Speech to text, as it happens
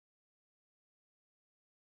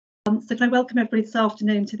So can I welcome everybody this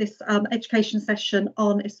afternoon to this education session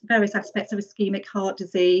on various aspects of ischemic heart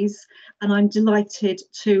disease, and I'm delighted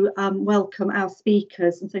to welcome our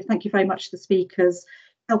speakers, and so thank you very much to the speakers.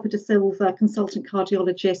 Kalpa Silva, consultant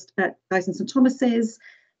cardiologist at Guy's and St Thomas's,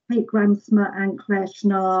 Kate Gramsma and Claire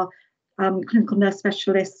Schnaar, clinical nurse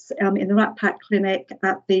specialists in the Rat Pack Clinic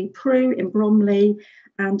at the Prue in Bromley,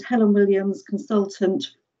 and Helen Williams,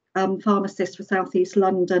 consultant pharmacist for South East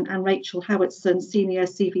London, and Rachel Howatson, senior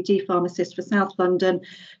CVD pharmacist for South London,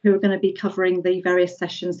 who are going to be covering the various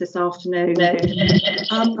sessions this afternoon.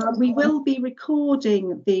 We will be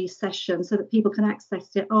recording the session so that people can access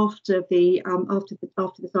it after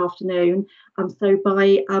this afternoon. So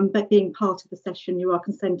by being part of the session, you are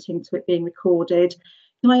consenting to it being recorded.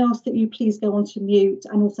 Can I ask that you please go on to mute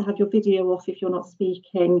and also have your video off if you're not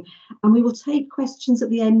speaking? And we will take questions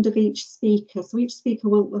at the end of each speaker. So each speaker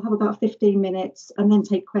will have about 15 minutes and then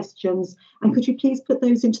take questions. And could you please put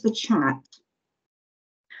those into the chat?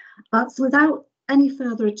 So without any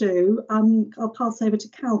further ado, I'll pass over to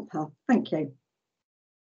Kalpa. Thank you.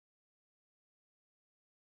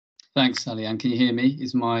 Thanks, Sally Ann. Can you hear me?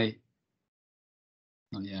 Is my...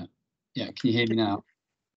 Oh, yeah. Yeah, can you hear me now?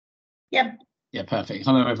 Yep. Yeah, perfect.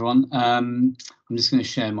 Hello, everyone. I'm just going to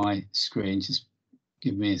share my screen. Just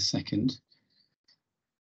give me a second.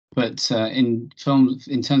 But in terms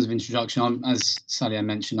of introduction, as Sally Ann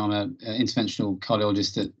mentioned, I'm an interventional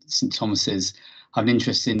cardiologist at St Thomas's. I have an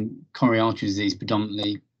interest in coronary artery disease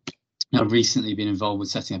predominantly. I've recently been involved with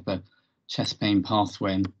setting up a chest pain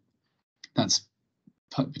pathway, and that's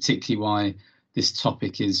particularly why this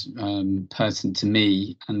topic is pertinent to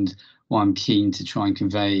me and why I'm keen to try and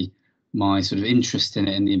convey my sort of interest in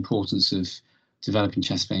it and the importance of developing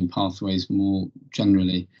chest pain pathways more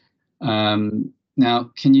generally.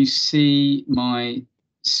 Now, can you see my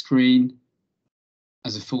screen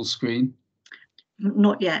as a full screen?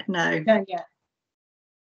 Not yet, no. Not yet.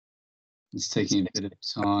 It's taking a bit of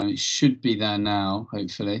time. It should be there now,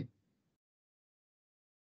 hopefully.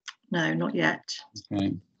 No, not yet.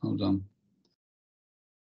 Okay, hold on.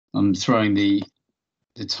 I'm throwing the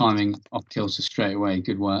timing off kilter straight away.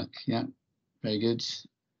 Good work. Yeah, very good.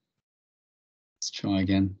 Let's try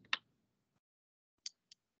again.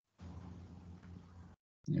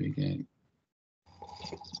 There we go.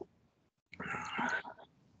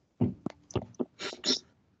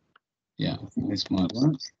 Yeah, I think this might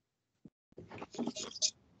work.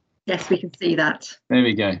 Yes, we can see that. There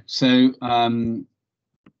we go. So,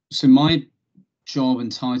 so my job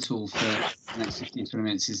and title for the next 15 to 20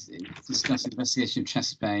 minutes is discuss investigation of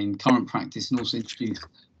chest pain, current practice, and also introduce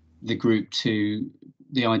the group to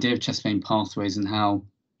the idea of chest pain pathways and how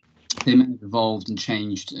they may have evolved and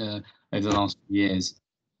changed over the last few years.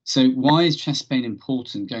 So why is chest pain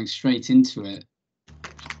important? Going straight into it,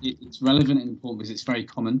 it's relevant and important because it's very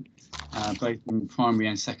common, both in primary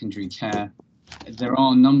and secondary care. There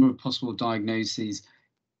are a number of possible diagnoses,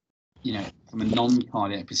 you know, from a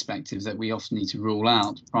non-cardiac perspective that we often need to rule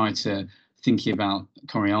out prior to thinking about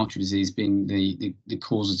coronary artery disease being the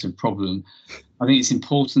causative problem. I think it's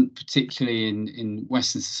important, particularly in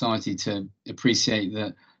Western society, to appreciate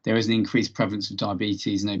that there is an increased prevalence of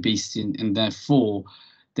diabetes and obesity, and therefore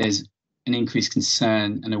there's an increased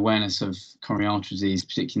concern and awareness of coronary artery disease,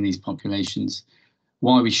 particularly in these populations.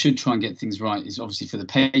 Why we should try and get things right is obviously for the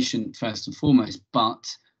patient first and foremost,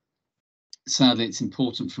 but sadly it's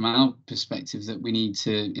important from our perspective that we need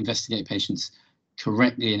to investigate patients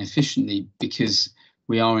correctly and efficiently because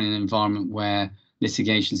we are in an environment where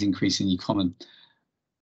litigation is increasingly common.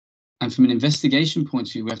 And from an investigation point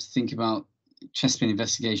of view, we have to think about chest pain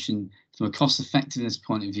investigation from a cost effectiveness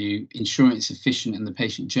point of view, ensuring it's efficient and the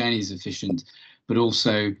patient journey is efficient, but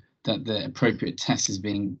also that the appropriate test is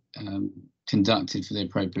being conducted for the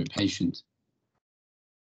appropriate patient.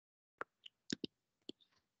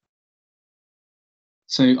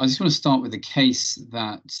 So I just want to start with a case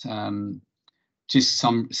that just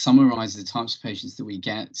summarises the types of patients that we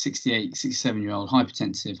get. 68, 67-year-old,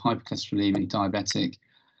 hypertensive, hypercholesterolemic, diabetic,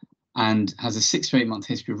 and has a 6 to 8 month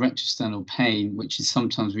history of retrosternal pain, which is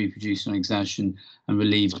sometimes reproduced on exertion and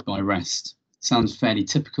relieved by rest. Sounds fairly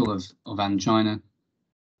typical of angina.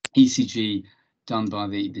 ECG done by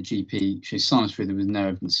the GP shows sinus rhythm with no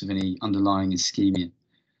evidence of any underlying ischemia.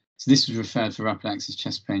 So this was referred for rapid access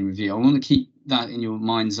chest pain review. I want to keep that in your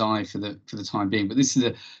mind's eye for the time being, but this is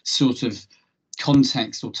a sort of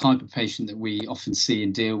context or type of patient that we often see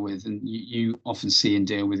and deal with, and you often see and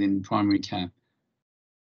deal with in primary care.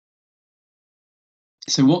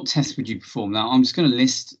 So what tests would you perform? Now, I'm just going to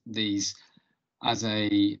list these as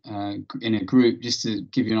in a group just to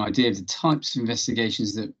give you an idea of the types of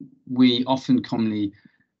investigations that we often commonly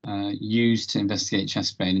used to investigate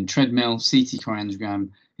chest pain. And treadmill, CT choreangiogram,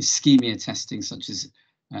 ischemia testing such as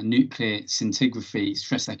nuclear scintigraphy,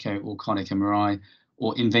 stress echo, or cardiac MRI,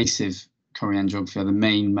 or invasive choreangiography are the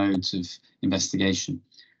main modes of investigation.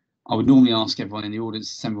 I would normally ask everyone in the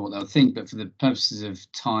audience to tell me what they'll think, but for the purposes of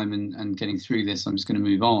time and getting through this, I'm just going to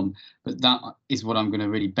move on. But that is what I'm going to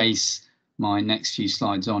really base my next few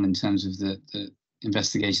slides on in terms of the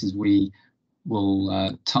investigations we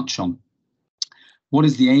will touch on. What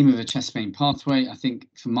is the aim of a chest pain pathway? I think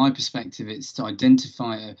from my perspective, it's to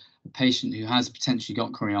identify a patient who has potentially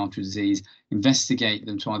got coronary artery disease, investigate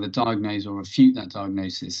them to either diagnose or refute that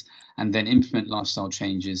diagnosis, and then implement lifestyle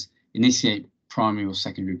changes, initiate primary or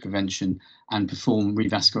secondary prevention, and perform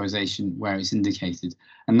revascularization where it's indicated.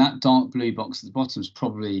 And that dark blue box at the bottom is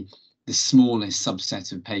probably the smallest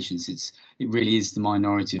subset of patients. It really is the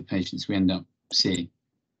minority of patients we end up seeing.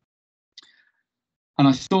 And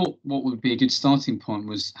I thought what would be a good starting point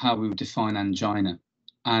was how we would define angina.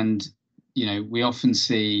 And, you know, we often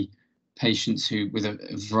see patients who with a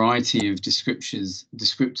variety of descriptors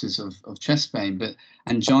of chest pain, but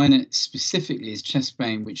angina specifically is chest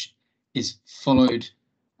pain which is followed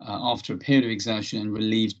after a period of exertion and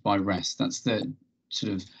relieved by rest. That's the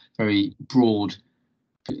sort of very broad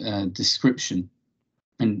description.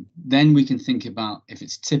 And then we can think about if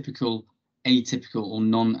it's typical, atypical, or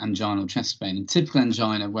non-anginal chest pain. And typical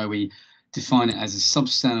angina, where we define it as a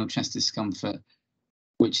substernal chest discomfort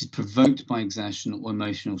which is provoked by exertion or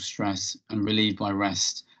emotional stress and relieved by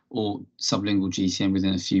rest or sublingual GTM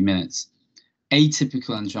within a few minutes.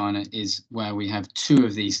 Atypical angina is where we have two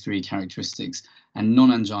of these three characteristics, and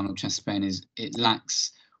non-anginal chest pain is it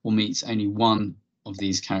lacks or meets only one of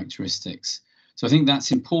these characteristics. So I think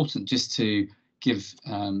that's important just to give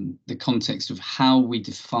the context of how we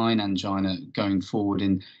define angina going forward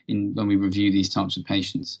in when we review these types of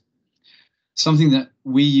patients. Something that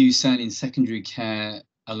we use certainly in secondary care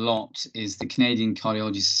a lot is the Canadian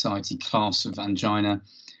Cardiology Society class of angina,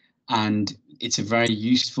 and it's a very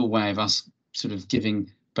useful way of us sort of giving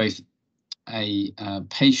both a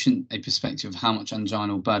patient a perspective of how much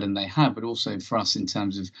anginal burden they have, but also for us in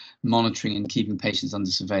terms of monitoring and keeping patients under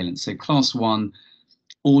surveillance. So class 1,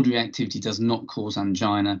 ordinary activity does not cause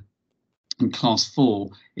angina, and class 4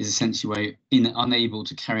 is essentially where you're unable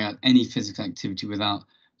to carry out any physical activity without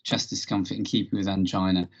chest discomfort in keeping with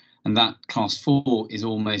angina. And that class 4 is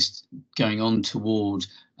almost going on toward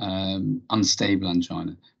unstable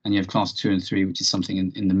angina. And you have class 2 and 3, which is something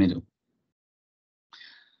in the middle.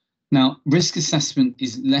 Now, risk assessment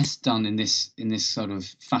is less done in this sort of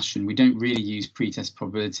fashion. We don't really use pretest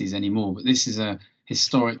probabilities anymore, but this is a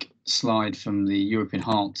historic slide from the European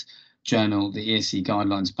Heart Journal, the ESC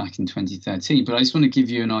guidelines back in 2013. But I just want to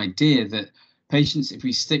give you an idea that patients, if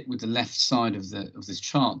we stick with the left side of this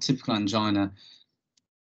chart, typical angina,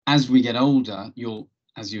 as we get older, you're,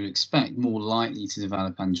 as you would expect, more likely to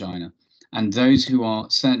develop angina. And those who are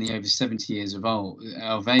certainly over 70 years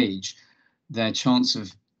of age, their chance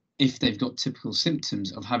of, if they've got typical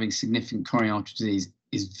symptoms of having significant coronary artery disease,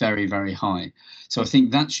 is very, very high. So I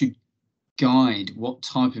think that should guide what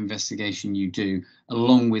type of investigation you do,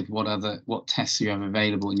 along with what tests you have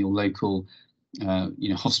available in your local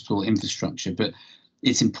hospital infrastructure. But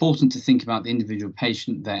it's important to think about the individual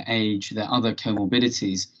patient, their age, their other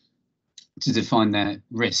comorbidities, to define their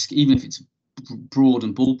risk, even if it's broad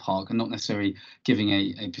and ballpark and not necessarily giving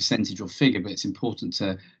a percentage or figure, but it's important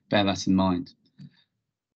to bear that in mind.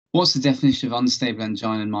 What's the definition of unstable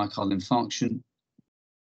angina and myocardial infarction?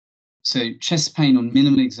 So chest pain on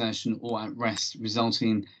minimal exertion or at rest resulting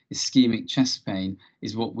in ischemic chest pain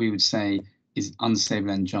is what we would say is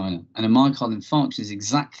unstable angina. And a myocardial infarction is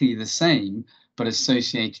exactly the same, but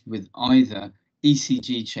associated with either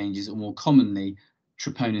ECG changes or, more commonly,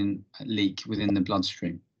 troponin leak within the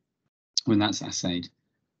bloodstream when that's assayed.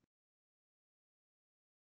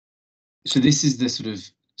 So this is the sort of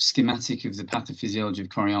schematic of the pathophysiology of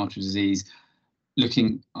coronary artery disease,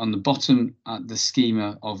 looking on the bottom at the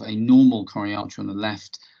schema of a normal coronary artery on the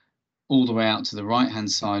left, all the way out to the right-hand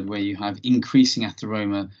side where you have increasing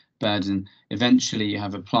atheroma burden. Eventually you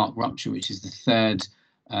have a plaque rupture, which is the third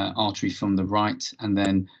artery from the right, and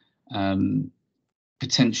then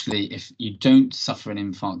potentially, if you don't suffer an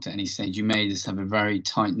infarct at any stage, you may just have a very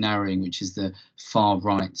tight narrowing, which is the far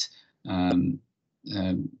right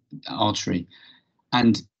artery.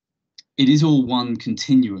 And it is all one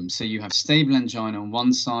continuum. So you have stable angina on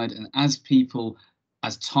one side, and as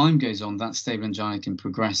time goes on, that stable angina can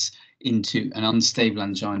progress into an unstable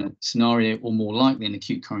angina scenario, or more likely an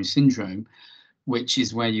acute coronary syndrome, which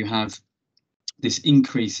is where you have this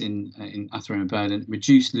increase in atheroma burden,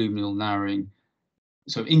 reduced luminal narrowing,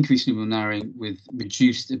 so increased luminal narrowing with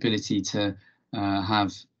reduced ability to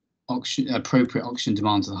have appropriate oxygen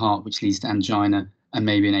demand to the heart, which leads to angina and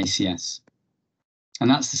maybe an ACS. And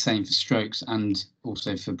that's the same for strokes and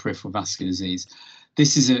also for peripheral vascular disease.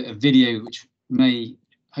 This is a video which may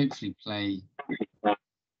hopefully play.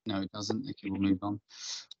 No, it doesn't. Okay, we'll move on.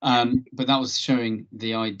 But that was showing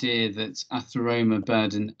the idea that atheroma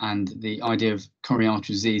burden and the idea of coronary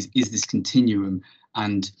artery disease is this continuum,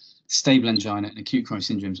 and stable angina and acute coronary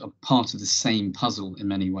syndromes are part of the same puzzle in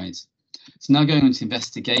many ways. So now going on to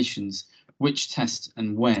investigations, which test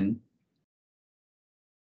and when.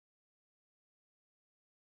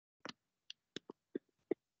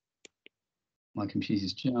 My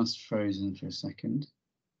computer's just frozen for a second.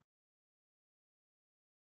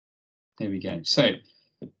 There we go. So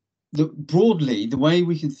broadly, the way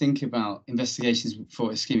we can think about investigations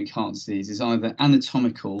for ischemic heart disease is either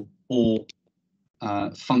anatomical or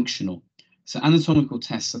functional. So anatomical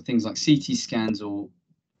tests are things like CT scans or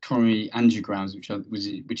coronary angiograms,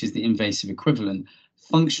 which is the invasive equivalent.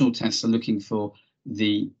 Functional tests are looking for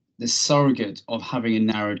the surrogate of having a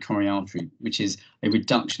narrowed coronary artery, which is a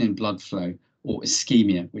reduction in blood flow, or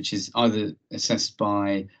ischemia, which is either assessed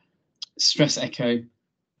by stress echo,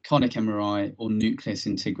 cardiac MRI, or nuclear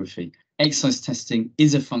scintigraphy. Exercise testing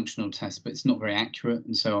is a functional test, but it's not very accurate,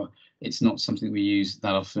 and so it's not something we use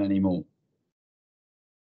that often anymore.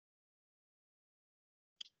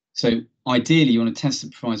 So ideally, you want a test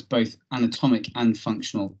that provides both anatomic and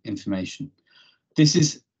functional information. This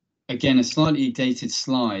is, again, a slightly dated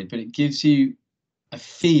slide, but it gives you a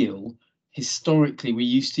feel. Historically, we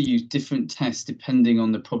used to use different tests depending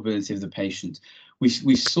on the probability of the patient.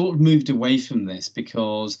 We've sort of moved away from this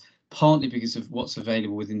partly because of what's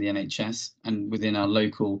available within the NHS and within our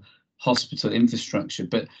local hospital infrastructure.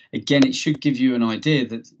 But again, it should give you an idea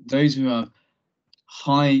that those who have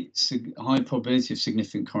high probability of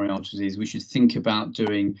significant coronary artery disease, we should think about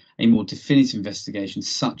doing a more definitive investigation,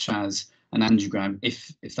 such as an angiogram,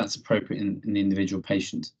 if that's appropriate in the individual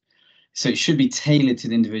patient. So it should be tailored to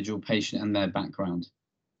the individual patient and their background.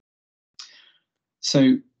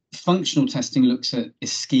 So functional testing looks at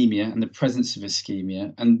ischemia and the presence of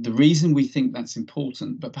ischemia. And the reason we think that's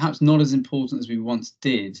important, but perhaps not as important as we once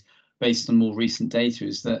did, based on more recent data,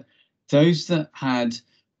 is that those that had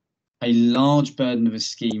a large burden of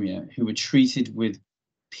ischemia who were treated with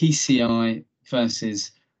PCI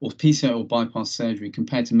or bypass surgery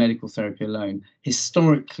compared to medical therapy alone,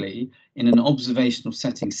 historically, in an observational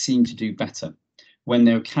setting, seem to do better when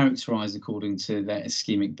they were characterized according to their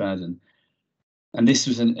ischemic burden. And this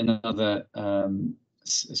was another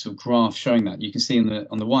sort of graph showing that. You can see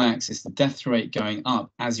on the y-axis the death rate going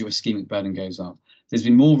up as your ischemic burden goes up. There's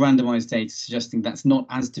been more randomized data suggesting that's not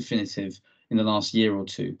as definitive in the last year or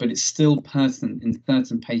two, but it's still pertinent in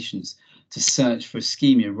certain patients to search for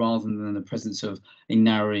ischemia rather than the presence of a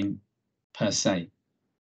narrowing per se.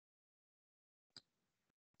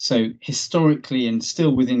 So historically, and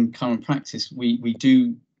still within current practice, we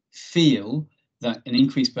do feel that an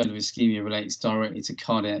increased burden of ischemia relates directly to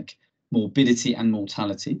cardiac morbidity and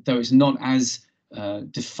mortality, though it's not as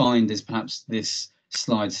defined as perhaps this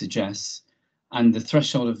slide suggests. And the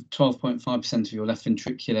threshold of 12.5% of your left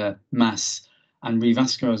ventricular mass and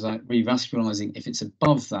revascularizing, if it's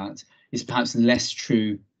above that, is perhaps less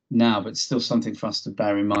true now, but still something for us to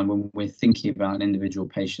bear in mind when we're thinking about an individual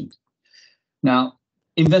patient. Now,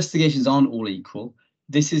 investigations aren't all equal.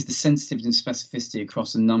 This is the sensitivity and specificity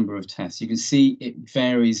across a number of tests. You can see it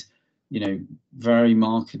varies, very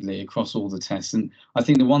markedly across all the tests. And I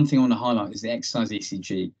think the one thing I want to highlight is the exercise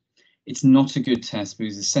ECG. It's not a good test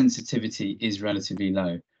because the sensitivity is relatively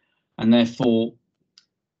low. And therefore,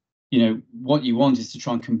 what you want is to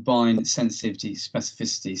try and combine sensitivity,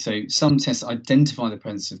 specificity. So some tests identify the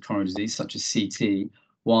presence of coronary disease, such as CT,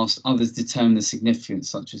 whilst others determine the significance,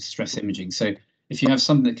 such as stress imaging. So if you have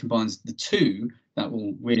something that combines the two, that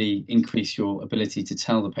will really increase your ability to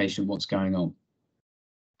tell the patient what's going on.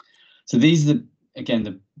 So these are, again,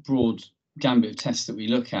 the broad gambit of tests that we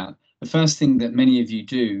look at. The first thing that many of you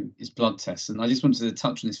do is blood tests. And I just wanted to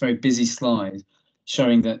touch on this very busy slide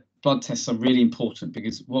showing that blood tests are really important,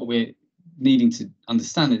 because what we're needing to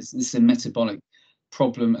understand is this is a metabolic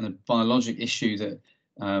problem and a biologic issue that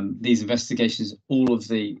these investigations, all of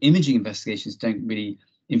the imaging investigations, don't really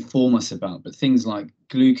inform us about. But things like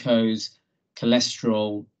glucose,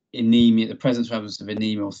 cholesterol, anemia, the presence or absence of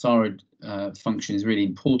anemia or thyroid function is really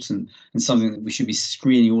important, and something that we should be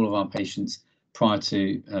screening all of our patients prior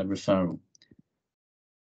to referral.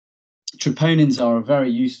 Troponins are a very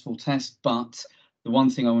useful test, but the one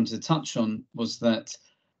thing I wanted to touch on was that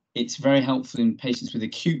it's very helpful in patients with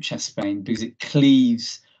acute chest pain because it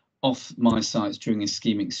cleaves off myocytes during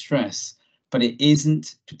ischemic stress, but it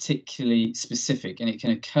isn't particularly specific, and it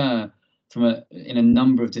can occur from in a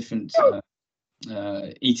number of different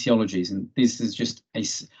etiologies. And this is just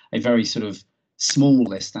a very sort of small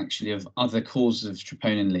list, actually, of other causes of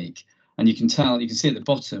troponin leak. And you can see at the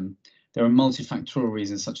bottom, there are multifactorial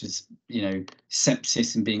reasons such as,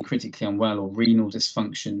 sepsis and being critically unwell, or renal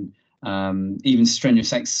dysfunction. Even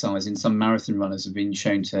strenuous exercise in some marathon runners have been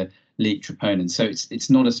shown to leak troponin. So it's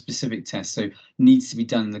not a specific test, so it needs to be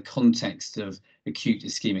done in the context of acute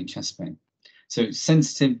ischemic chest pain. So it's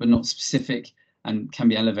sensitive but not specific, and can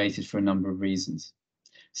be elevated for a number of reasons.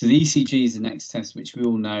 So the ECG is the next test, which we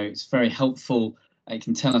all know. It's very helpful. It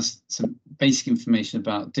can tell us some basic information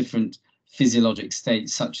about different physiologic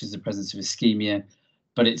states, such as the presence of ischemia,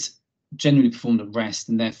 but it's generally performed at rest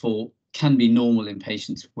and therefore can be normal in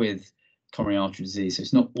patients with coronary artery disease. So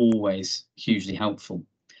it's not always hugely helpful.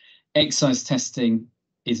 Exercise testing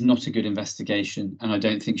is not a good investigation, and I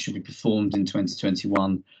don't think should be performed in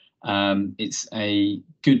 2021. It's a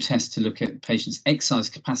good test to look at patients' exercise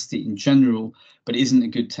capacity in general, but isn't a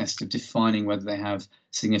good test of defining whether they have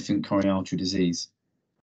significant coronary artery disease.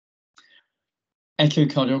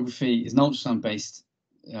 Echocardiography is an ultrasound-based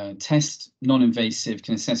test, non-invasive,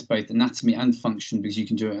 can assess both anatomy and function because you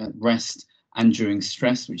can do it at rest and during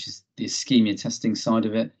stress, which is the ischemia testing side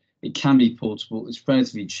of it. It can be portable, it's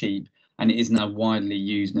relatively cheap, and it is now widely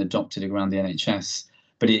used and adopted around the NHS,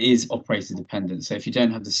 but it is operator dependent. So if you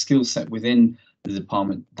don't have the skill set within the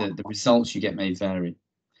department, the results you get may vary.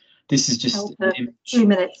 This is just an image. 2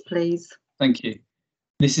 minutes, please. Thank you.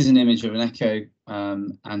 This is an image of an echo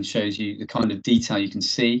and shows you the kind of detail you can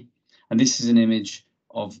see. And this is an image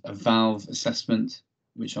of a valve assessment,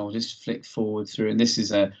 which I'll just flick forward through. And this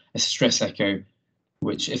is a stress echo,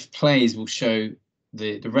 which if plays will show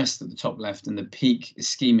the rest at the top left and the peak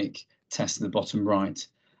ischemic test at the bottom right.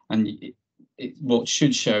 And what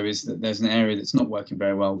should show is that there's an area that's not working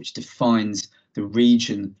very well, which defines the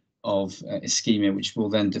region of ischemia, which will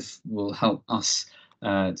then will help us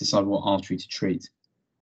decide what artery to treat.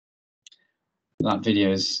 That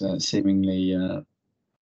video is seemingly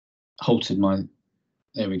halted my.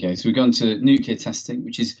 There we go. So we've gone to nuclear testing,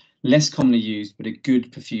 which is less commonly used, but a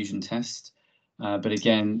good perfusion test. But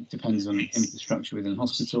again, depends on infrastructure within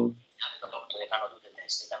hospital.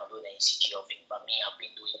 I've been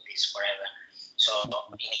doing this forever. So in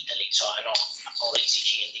Italy, so I know all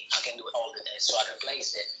ECG and I can do all the tests. So I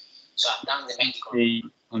replaced it. So I've done the medical.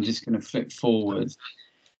 I'm just going to flip forward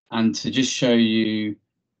and to just show you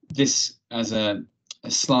this as a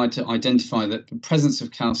slide to identify that the presence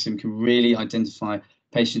of calcium can really identify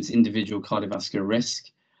patients' individual cardiovascular risk.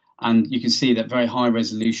 And you can see that very high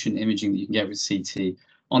resolution imaging that you can get with CT.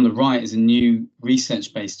 On the right is a new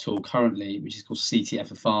research-based tool currently, which is called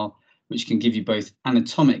CT-FFR, which can give you both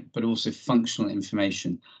anatomic but also functional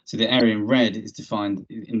information. So the area in red is defined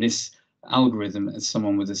in this algorithm as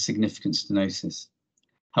someone with a significant stenosis.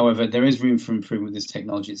 However, there is room for improvement with this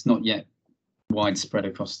technology. It's not yet widespread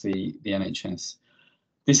across the NHS.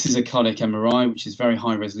 This is a cardiac MRI, which is very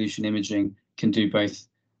high resolution imaging, can do both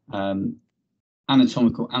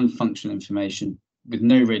anatomical and functional information with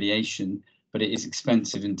no radiation, but it is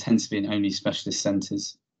expensive and tends to be in only specialist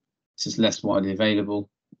centres. So it's less widely available.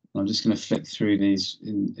 I'm just going to flick through these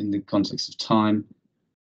in the context of time.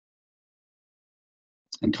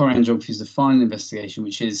 And coronary angiography is the final investigation,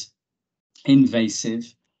 which is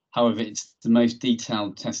invasive. However, it's the most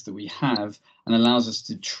detailed test that we have and allows us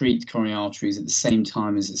to treat coronary arteries at the same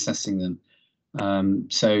time as assessing them.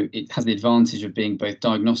 So it has the advantage of being both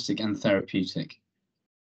diagnostic and therapeutic.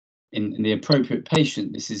 In the appropriate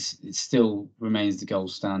patient, it still remains the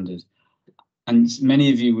gold standard. And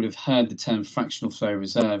many of you would have heard the term fractional flow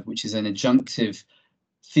reserve, which is an adjunctive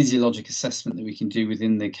physiologic assessment that we can do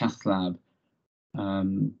within the cath lab,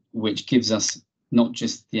 which gives us not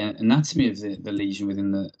just the anatomy of the lesion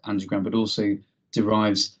within the angiogram, but also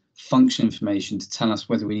derives function information to tell us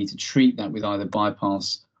whether we need to treat that with either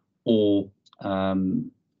bypass or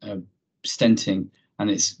stenting. And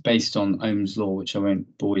it's based on Ohm's law, which I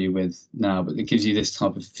won't bore you with now, but it gives you this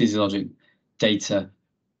type of physiologic data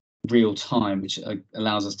real time, which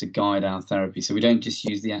allows us to guide our therapy. So we don't just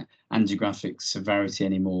use the angiographic severity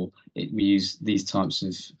anymore. We use these types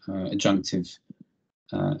of adjunctive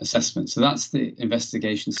assessments. So that's the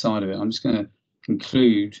investigation side of it. I'm just going to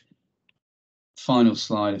conclude. Final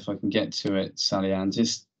slide, if I can get to it, Sally Ann.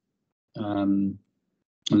 Just I'm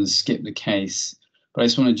going to skip the case, but I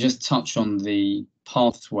just want to just touch on the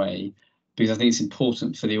pathway, because I think it's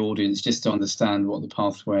important for the audience just to understand what the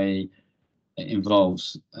pathway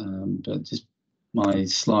involves. But just my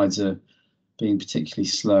slides are being particularly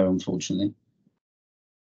slow, unfortunately.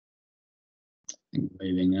 think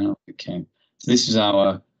moving now. Okay, so this is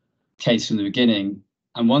our case from the beginning,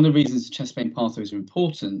 and one of the reasons chest pain pathways are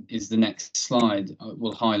important is the next slide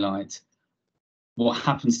will highlight what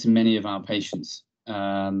happens to many of our patients,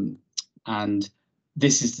 and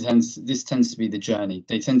this tends to be the journey.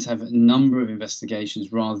 They tend to have a number of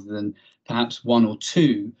investigations rather than perhaps one or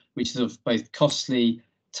two, which is both costly,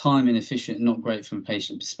 time inefficient, and not great from a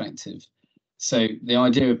patient perspective. So the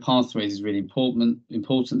idea of pathways is really important.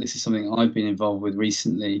 This is something I've been involved with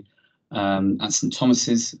recently at St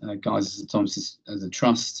Thomas's, guys at St Thomas's as a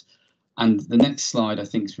trust. And the next slide, I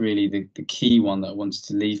think, is really the key one that I wanted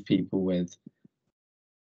to leave people with,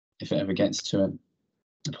 if it ever gets to it.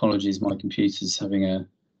 Apologies, my computer's having a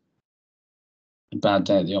bad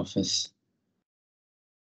day at the office.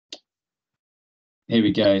 Here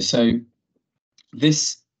we go. So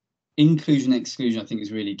this inclusion exclusion, I think,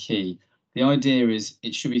 is really key. The idea is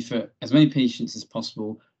it should be for as many patients as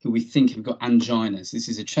possible who we think have got anginas. This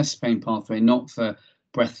is a chest pain pathway, not for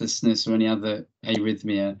breathlessness or any other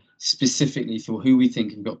arrhythmia, specifically for who we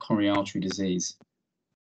think have got coronary artery disease.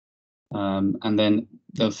 And then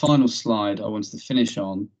the final slide I wanted to finish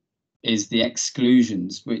on is the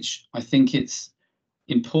exclusions, which I think it's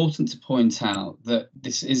important to point out that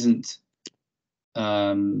this isn't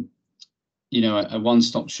you know, a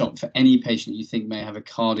one-stop shop for any patient you think may have a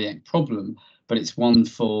cardiac problem, but it's one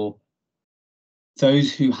for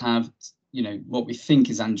those who have, you know, what we think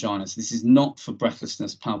is angina. So this is not for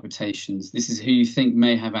breathlessness, palpitations. This is who you think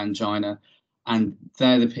may have angina, and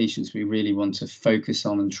they're the patients we really want to focus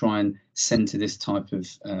on and try and send to this type of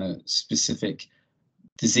specific,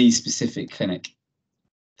 disease-specific clinic.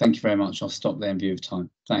 Thank you very much. I'll stop there in view of time.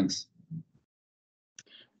 Thanks.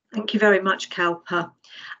 Thank you very much, Kalpa.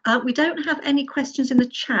 We don't have any questions in the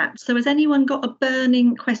chat, so has anyone got a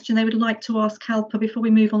burning question they would like to ask Kalpa before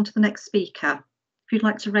we move on to the next speaker? If you'd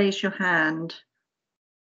like to raise your hand.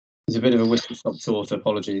 There's a bit of a whistle-stop tour, so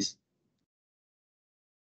apologies.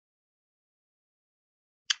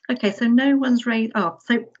 Okay, so no one's raised up.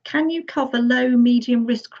 So can you cover low, medium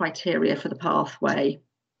risk criteria for the pathway?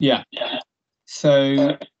 Yeah.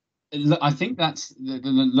 So I think that's the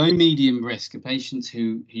low medium risk of patients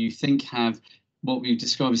who you think have what we've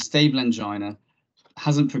described as stable angina,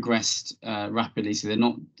 hasn't progressed rapidly, so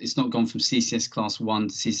it's not gone from CCS class 1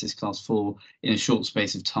 to CCS class 4 in a short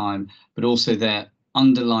space of time, but also their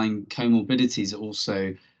underlying comorbidities are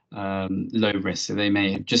also low risk, so they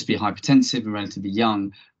may just be hypertensive and relatively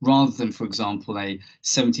young, rather than, for example, a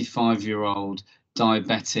 75-year-old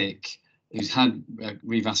diabetic who's had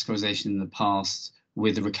revascularization in the past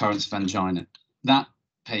with a recurrence of angina. That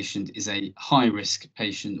patient is a high risk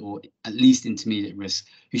patient, or at least intermediate risk,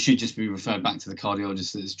 who should just be referred back to the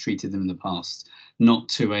cardiologist that has treated them in the past, not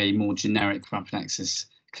to a more generic rapid access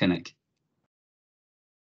clinic.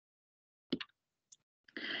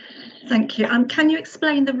 Thank you. Can you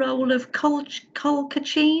explain the role of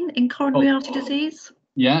colchicine in coronary artery disease?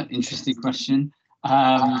 Yeah, interesting question.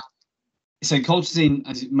 So colchicine,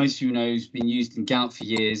 as most of you know, has been used in gout for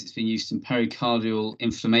years. It's been used in pericardial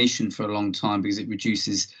inflammation for a long time because it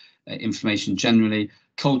reduces inflammation generally.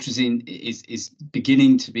 Colchicine is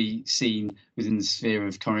beginning to be seen within the sphere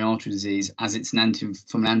of coronary artery disease as it's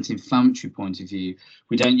from an anti-inflammatory point of view.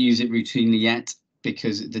 We don't use it routinely yet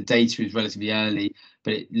because the data is relatively early,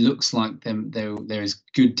 but it looks like there is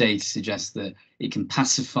good data to suggest that it can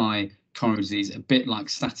pacify coronary disease a bit like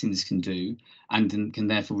statins can do, and can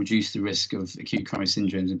therefore reduce the risk of acute coronary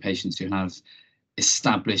syndromes in patients who have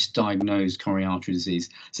established diagnosed coronary artery disease.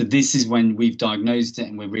 So this is when we've diagnosed it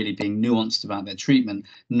and we're really being nuanced about their treatment,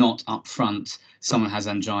 not up front. Someone has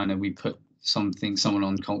angina, we put someone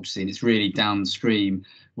on colchicine. It's really downstream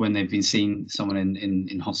when they've been seeing someone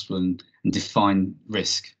in hospital and define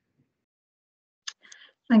risk.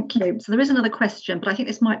 Thank you. So there is another question, but I think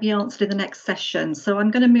this might be answered in the next session. So I'm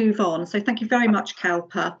going to move on. So thank you very much,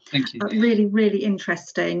 Kalpa. Thank you. Really, really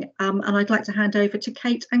interesting. And I'd like to hand over to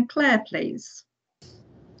Kate and Claire, please.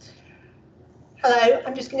 Hello.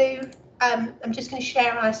 I'm just going to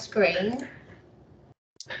share our screen.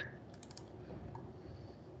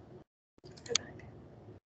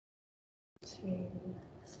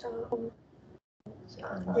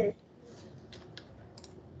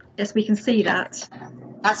 Yes, we can see that.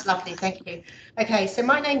 That's lovely, thank you. Okay, so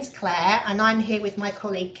my name's Claire and I'm here with my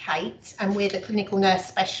colleague Kate, and we're the clinical nurse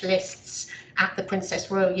specialists at the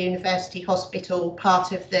Princess Royal University Hospital,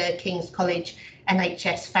 part of the King's College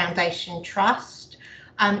NHS Foundation Trust.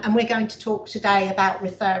 And we're going to talk today about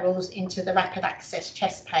referrals into the rapid access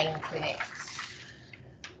chest pain clinics.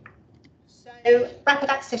 So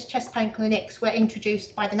rapid access chest pain clinics were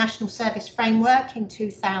introduced by the National Service Framework in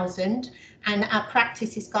 2000, and our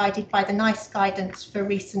practice is guided by the NICE guidance for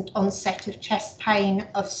recent onset of chest pain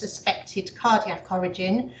of suspected cardiac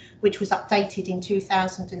origin, which was updated in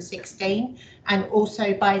 2016, and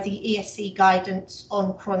also by the ESC guidance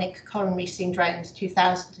on chronic coronary syndromes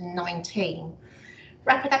 2019.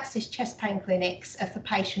 Rapid access chest pain clinics are for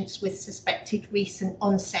patients with suspected recent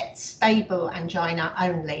onset stable angina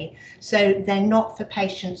only, so they're not for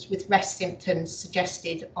patients with rest symptoms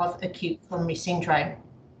suggested of acute coronary syndrome.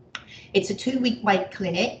 It's a 2-week wait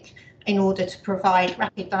clinic in order to provide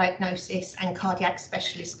rapid diagnosis and cardiac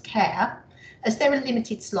specialist care. As there are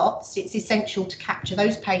limited slots, it's essential to capture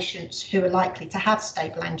those patients who are likely to have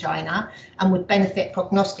stable angina and would benefit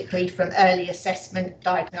prognostically from early assessment,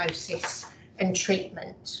 diagnosis and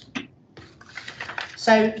treatment.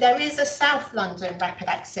 So there is a South London rapid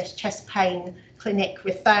access chest pain clinic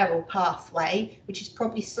referral pathway, which is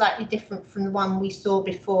probably slightly different from the one we saw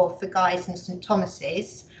before for Guy's and St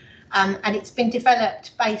Thomas's. And it's been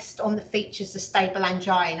developed based on the features of stable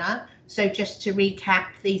angina. So just to recap,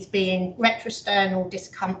 these being retrosternal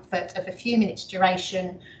discomfort of a few minutes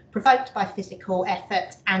duration, provoked by physical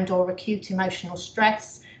effort and/or acute emotional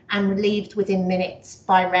stress, and relieved within minutes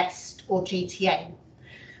by rest or GTN.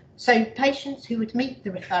 So patients who would meet the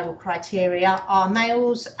referral criteria are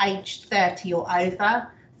males aged 30 or over,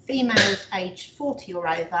 females aged 40 or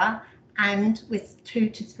over, and with 2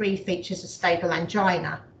 to 3 features of stable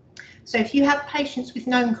angina. So if you have patients with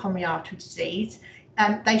known coronary artery disease,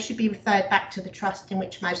 they should be referred back to the trust in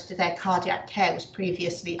which most of their cardiac care was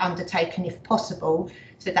previously undertaken if possible,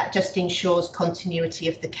 so that just ensures continuity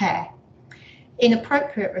of the care.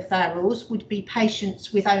 Inappropriate referrals would be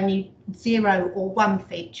patients with only 0 or 1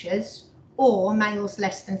 features, or males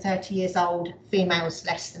less than 30 years old, females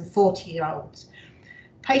less than 40-year-olds.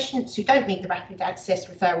 Patients who don't meet the rapid access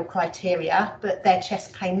referral criteria, but their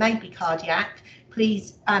chest pain may be cardiac,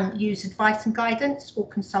 please use advice and guidance or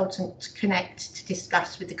consultant connect to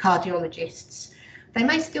discuss with the cardiologists. They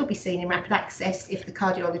may still be seen in rapid access if the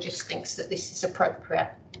cardiologist thinks that this is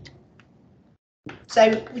appropriate.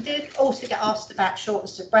 So we did also get asked about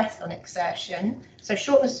shortness of breath on exertion. So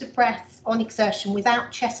shortness of breath on exertion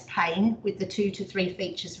without chest pain with the 2 to 3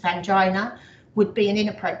 features of angina would be an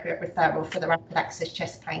inappropriate referral for the rapid access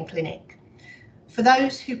chest pain clinic. For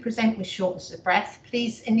those who present with shortness of breath,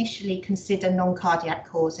 please initially consider non-cardiac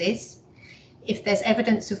causes. If there's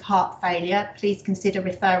evidence of heart failure, please consider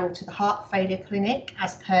referral to the heart failure clinic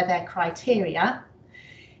as per their criteria.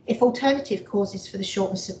 If alternative causes for the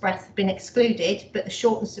shortness of breath have been excluded, but the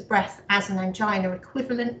shortness of breath as an angina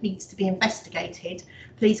equivalent needs to be investigated,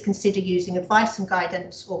 please consider using advice and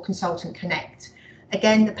guidance or consultant connect.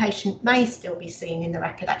 Again, the patient may still be seen in the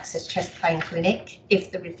rapid access chest pain clinic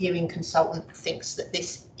if the reviewing consultant thinks that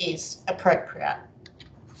this is appropriate.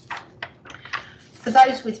 For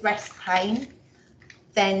those with rest pain,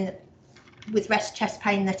 then with rest chest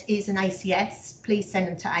pain that is an ACS, please send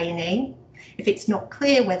them to A&E. If it's not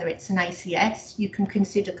clear whether it's an ACS, you can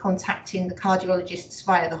consider contacting the cardiologists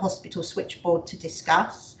via the hospital switchboard to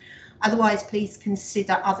discuss. Otherwise, please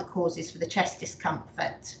consider other causes for the chest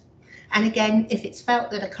discomfort. And again, if it's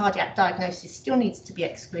felt that a cardiac diagnosis still needs to be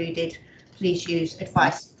excluded, please use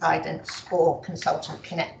advice, guidance or consultant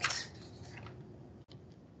connect.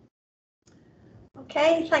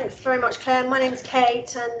 Okay, thanks very much, Claire. My name's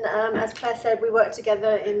Kate, and as Claire said, we work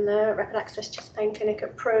together in the Rapid Access Chest Pain Clinic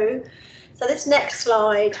at Prue. So this next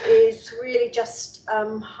slide is really just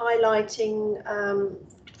highlighting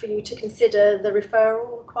for you to consider the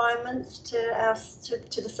referral requirements to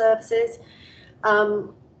the services.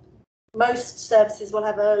 Most services will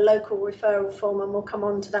have a local referral form, and we'll come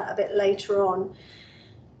on to that a bit later on.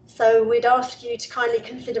 So we'd ask you to kindly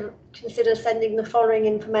consider sending the following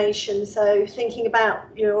information. So thinking about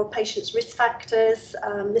your patient's risk factors,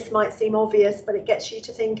 this might seem obvious, but it gets you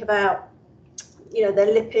to think about, you know, their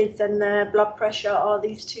lipids and their blood pressure. Are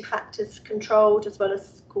these 2 factors controlled, as well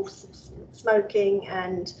as, of course, smoking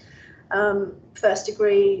and first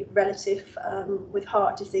degree relative with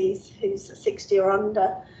heart disease who's 60 or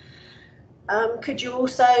under. Could you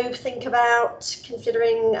also think about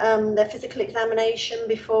considering their physical examination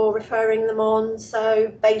before referring them on?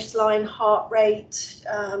 So baseline heart rate,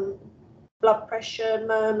 blood pressure,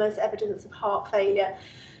 murmurs, evidence of heart failure.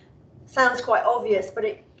 Sounds quite obvious, but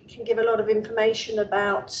it can give a lot of information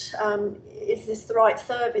about is this the right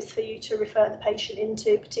service for you to refer the patient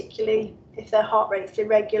into, particularly if their heart rate's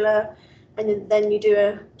irregular, and then you do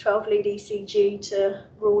a 12-lead ECG to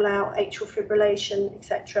rule out atrial fibrillation,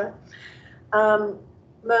 etc.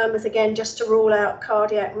 Murmurs, again, just to rule out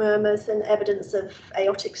cardiac murmurs and evidence of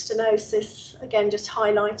aortic stenosis. Again, just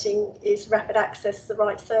highlighting, is rapid access the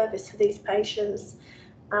right service for these patients?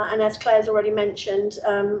 And as Claire's already mentioned,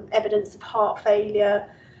 evidence of heart failure,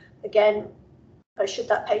 again, should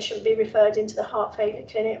that patient be referred into the heart failure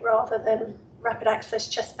clinic rather than rapid access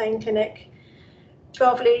chest pain clinic?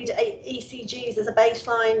 12-lead ECGs as a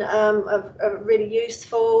baseline are really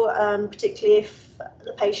useful, particularly if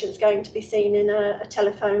the patient's going to be seen in a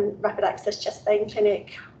telephone rapid access chest pain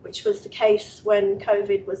clinic, which was the case when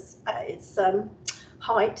COVID was at its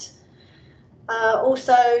height.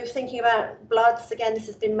 Also thinking about bloods, again, this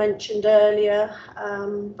has been mentioned earlier,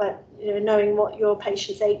 but knowing what your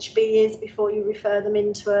patient's HB is before you refer them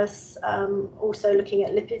into us, also looking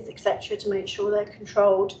at lipids, etc., to make sure they're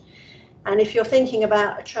controlled. And if you're thinking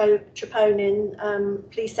about a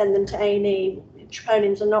troponin, please send them to A&E.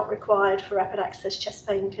 Troponins are not required for rapid access chest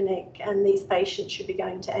pain clinic, and these patients should be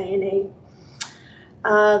going to A&E.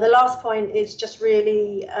 The last point is just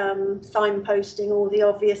really signposting all the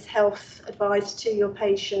obvious health advice to your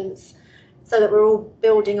patients so that we're all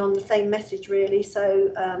building on the same message, really.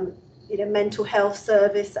 So, mental health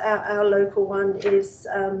service, our local one is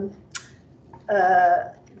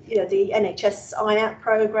the NHS IAP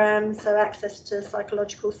programme, so access to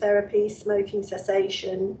psychological therapy, smoking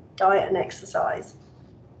cessation, diet and exercise.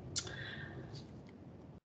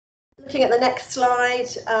 Looking at the next slide,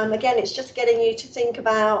 again, it's just getting you to think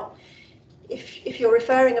about if you're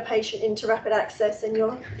referring a patient into rapid access and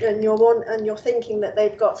you're thinking that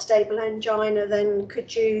they've got stable angina, then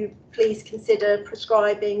could you please consider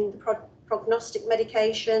prescribing prognostic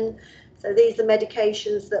medication? So these are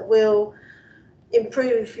medications that will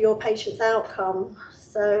improve your patient's outcome.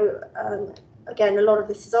 So again, a lot of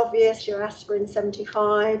this is obvious. Your aspirin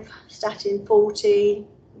 75, statin 40,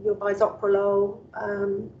 your bisoprolol,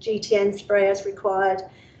 GTN spray as required.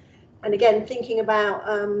 And again, thinking about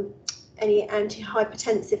any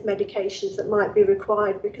antihypertensive medications that might be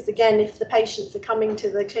required, because again, if the patients are coming to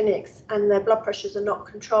the clinics and their blood pressures are not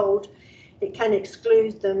controlled, it can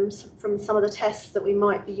exclude them from some of the tests that we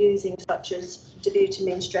might be using, such as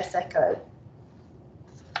dobutamine stress echo.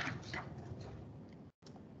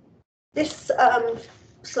 This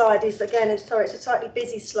slide is, again, it's a slightly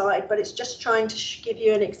busy slide, but it's just trying to give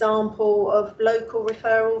you an example of local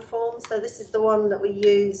referral forms. So this is the one that we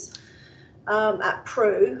use at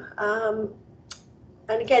PRU. And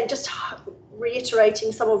again, just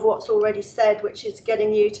reiterating some of what's already said, which is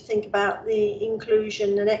getting you to think about the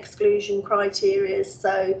inclusion and exclusion criteria.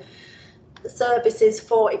 So the services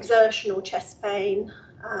for exertional chest pain,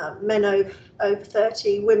 men over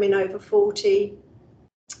 30, women over 40.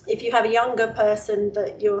 If you have a younger person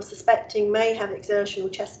that you're suspecting may have exertional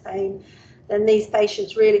chest pain, then these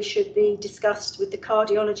patients really should be discussed with the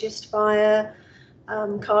cardiologist via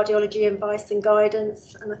cardiology advice and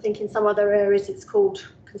guidance. And I think in some other areas it's called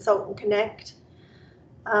Consult and Connect.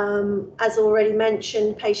 As already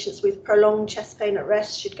mentioned, patients with prolonged chest pain at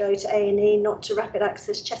rest should go to A&E, not to rapid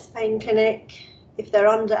access chest pain clinic. If they're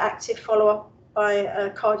under active follow-up by a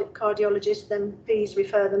cardiologist, then please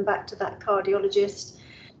refer them back to that cardiologist.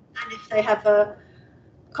 And if they have a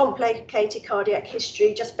complicated cardiac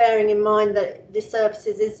history, just bearing in mind that this service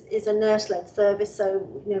is a nurse-led service, so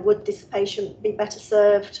would this patient be better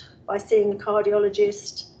served by seeing a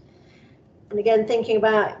cardiologist? And again, thinking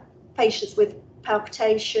about patients with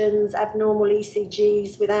palpitations, abnormal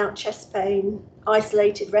ECGs without chest pain,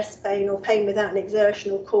 isolated rest pain, or pain without an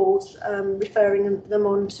exertional cause, referring them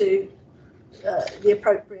on to the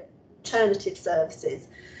appropriate alternative services.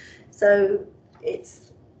 So it's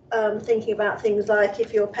thinking about things like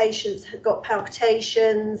if your patients have got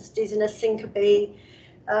palpitations, dizziness, syncope,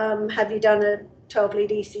 have you done a 12-lead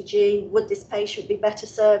ECG? Would this patient be better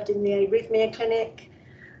served in the arrhythmia clinic?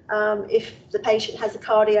 If the patient has a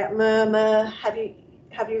cardiac murmur, have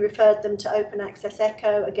you referred them to open access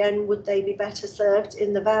echo? Again, would they be better served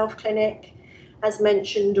in the valve clinic? As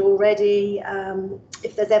mentioned already,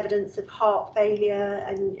 if there's evidence of heart failure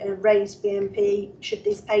and raised BNP, should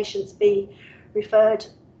these patients be referred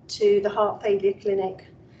to the heart failure clinic?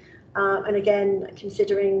 And again,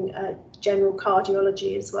 considering general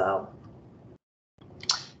cardiology as well.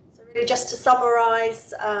 So really just to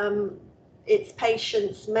summarise, it's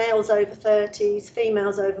patients, males over 30s,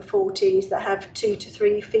 females over 40s, that have 2 to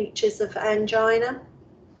 3 features of angina.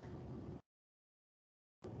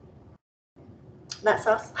 That's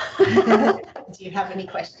us. Do you have any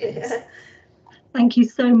questions? Thank you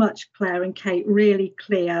so much, Claire and Kate, really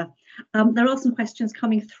clear. There are some questions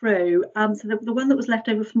coming through. So the one that was left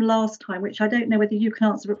over from last time, which I don't know whether you can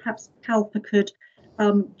answer, but perhaps Kalpa could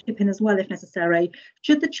chip in as well if necessary.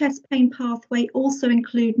 Should the chest pain pathway also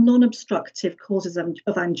include non-obstructive causes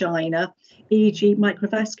of angina, e.g.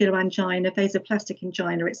 microvascular angina, vasoplastic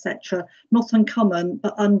angina, etc.? Not uncommon,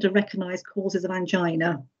 but under recognised causes of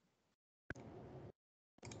angina.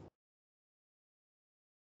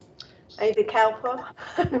 Maybe Kalpa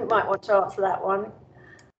might want to answer that one.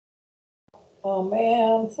 May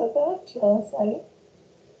I answer that, Sally?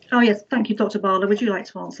 Oh yes, thank you, Dr. Barlow. Would you like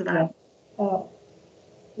to answer that?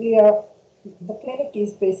 Yeah. The clinic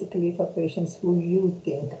is basically for patients who you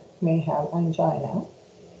think may have angina.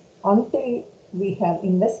 Until we have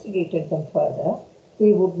investigated them further,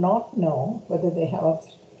 we would not know whether they have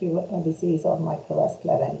obstructive disease or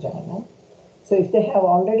microvascular angina. So if they have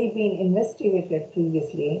already been investigated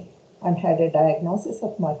previously and had a diagnosis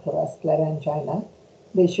of microvascular angina,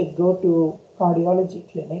 they should go to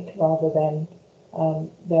cardiology clinic rather than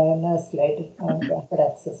the nurse-led rapid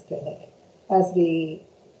access clinic.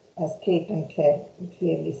 As Kate and Claire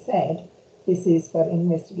clearly said, this is for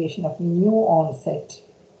investigation of new onset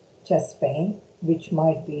chest pain, which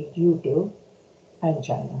might be due to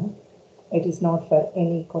angina. It is not for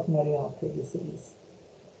any coronary artery disease.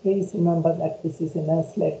 Please remember that this is a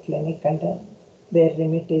nurse-led clinic and their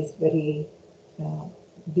remit is very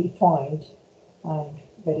defined and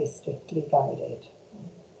very strictly guided.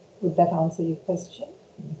 Would that answer your question?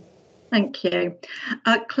 Thank you.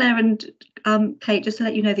 Claire and Kate, just to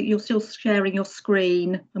let you know that you're still sharing your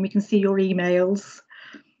screen and we can see your emails.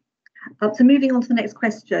 So moving on to the next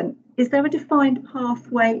question. Is there a defined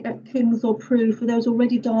pathway at King's or Prue for those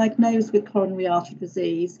already diagnosed with coronary artery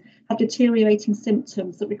disease, have deteriorating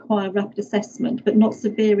symptoms that require rapid assessment, but not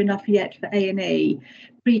severe enough yet for A&E?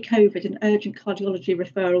 Pre-COVID, an urgent cardiology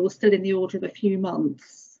referral was still in the order of a few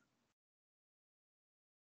months.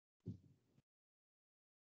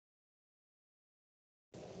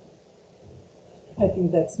 I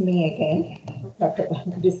think that's me again.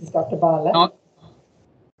 This is Dr. Bala.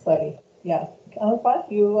 Sorry. Yeah. Kalpa,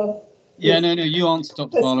 you yeah, no, you answered,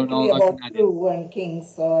 Dr. Bala. About Prue and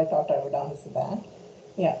King's, so I thought I would answer that.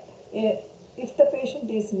 Yeah. If the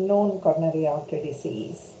patient is known coronary artery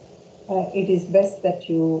disease, it is best that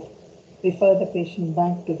you refer the patient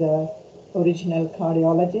back to the original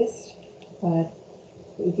cardiologist.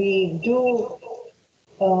 We do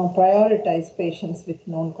prioritize patients with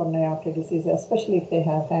known coronary artery disease, especially if they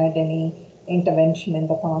have had any intervention in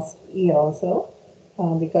the past year or so,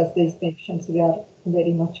 because these patients, we are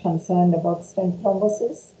very much concerned about stent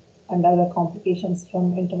thrombosis and other complications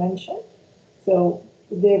from intervention. So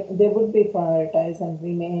they would be prioritized, and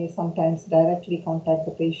we may sometimes directly contact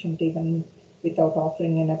the patient even without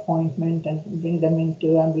offering an appointment and bring them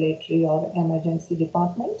into ambulatory or emergency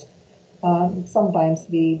department. Sometimes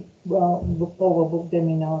we overbook them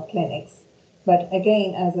in our clinics. But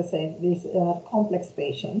again, as I said, these are complex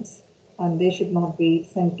patients and they should not be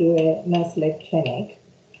sent to a nurse-led clinic.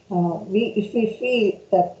 If we feel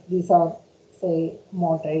that these are, say,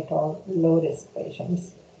 moderate or low-risk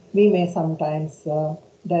patients, we may sometimes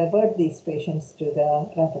divert these patients to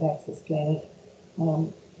the rapid access clinic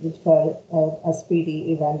for a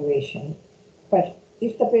speedy evaluation. But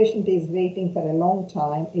if the patient is waiting for a long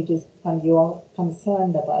time, and you are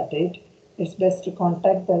concerned about it, it's best to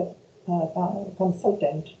contact the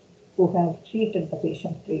consultant who have treated the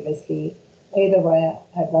patient previously, either via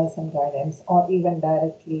advice and guidance or even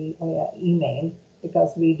directly via email,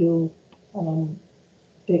 because we do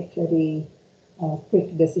take very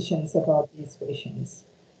quick decisions about these patients.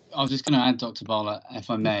 I was just going to add, Dr. Bala, if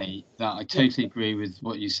I may, that I totally agree with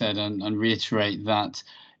what you said and reiterate that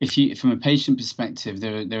from a patient perspective,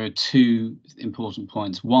 there are two important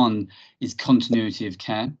points. One is continuity of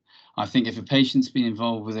care. I think if a patient's been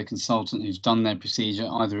involved with a consultant who's done their procedure,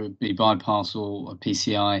 either it be bypass or a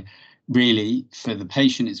PCI, really for the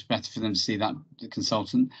patient, it's better for them to see the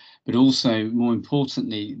consultant. But also, more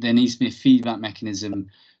importantly, there needs to be a feedback mechanism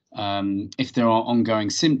if there are ongoing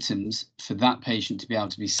symptoms for that patient to be able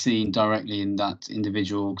to be seen directly in that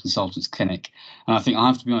individual consultant's clinic. And I think I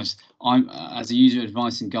have to be honest, I'm as a user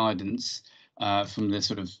advice and guidance from the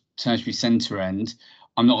sort of tertiary centre end,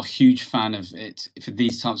 I'm not a huge fan of it for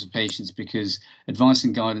these types of patients, because advice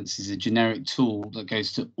and guidance is a generic tool that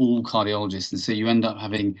goes to all cardiologists, and so you end up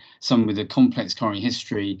having someone with a complex coronary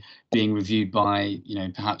history being reviewed by,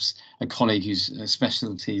 perhaps a colleague whose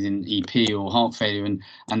specialty in EP or heart failure, and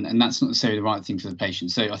that's not necessarily the right thing for the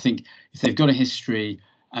patient. So I think if they've got a history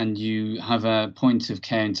and you have a point of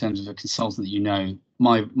care in terms of a consultant that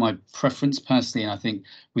my preference personally, and I think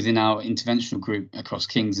within our interventional group across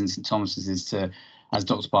King's and St Thomas's, is to, as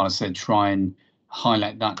Dr. Barlow said, try and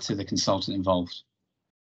highlight that to the consultant involved.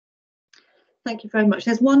 Thank you very much.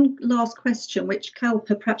 There's one last question, which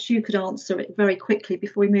Kalpa, perhaps you could answer it very quickly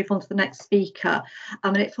before we move on to the next speaker.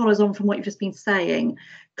 And it follows on from what you've just been saying.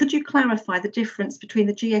 Could you clarify the difference between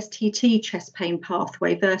the GSTT chest pain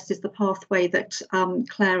pathway versus the pathway that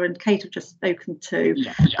Claire and Kate have just spoken to,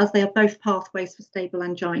 as they are both pathways for stable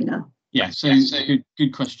angina? Yeah, so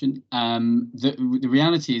good question. The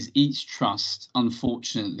reality is each trust,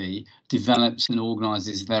 unfortunately, develops and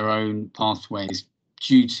organises their own pathways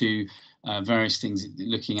due to various things,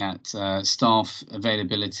 looking at staff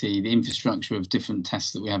availability, the infrastructure of different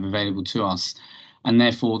tests that we have available to us, and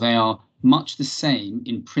therefore they are much the same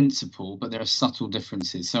in principle, but there are subtle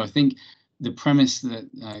differences. So I think the premise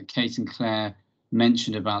that Kate and Claire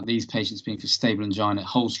mentioned about these patients being for stable angina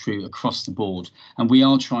holds true across the board, and we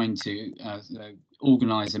are trying to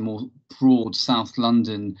organise a more broad South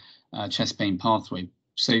London chest pain pathway.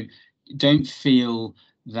 So don't feel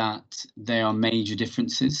that there are major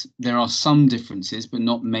differences. There are some differences, but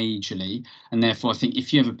not majorly, and therefore I think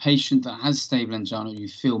if you have a patient that has stable angina, or you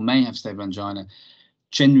feel may have stable angina,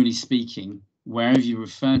 generally speaking, wherever you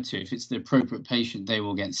refer to, if it's the appropriate patient, they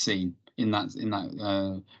will get seen in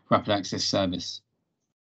that rapid access service.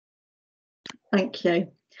 Thank you.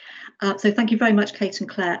 So thank you very much, Kate and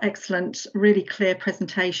Claire. Excellent, really clear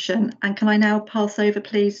presentation. And can I now pass over,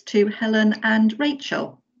 please, to Helen and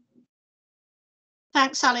Rachel?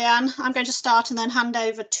 Thanks, Sally-Ann. I'm going to start and then hand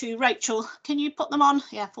over to Rachel. Can you put them on?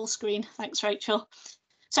 Yeah, full screen. Thanks, Rachel.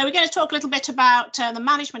 So we're going to talk a little bit about the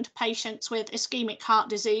management of patients with ischemic heart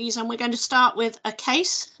disease, and we're going to start with a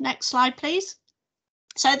case. Next slide, please.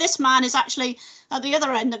 So this man is actually at the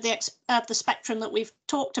other end of the spectrum that we've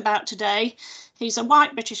talked about today. He's a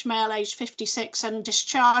white British male, aged 56, and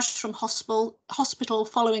discharged from hospital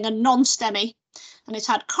following a non-STEMI, and he's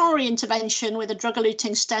had coronary intervention with a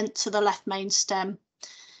drug-eluting stent to the left main stem.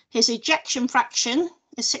 His ejection fraction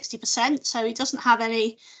is 60%, so he doesn't have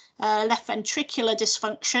any left ventricular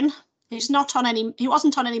dysfunction. He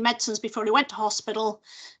wasn't on any medicines before he went to hospital,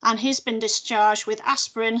 and he's been discharged with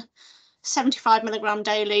aspirin 75 milligram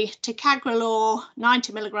daily, ticagrelor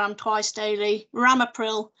 90 milligram twice daily,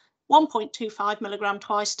 ramipril 1.25 milligram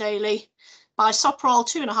twice daily, bisoprolol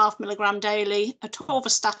 2.5 milligram daily,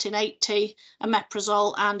 atorvastatin 80,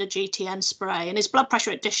 omeprazole and a GTN spray. And his blood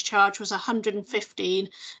pressure at discharge was 115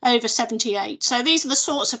 over 78. So these are the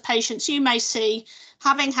sorts of patients you may see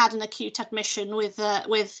having had an acute admission with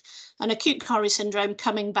an acute coronary syndrome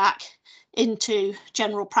coming back into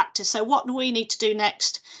general practice. So what do we need to do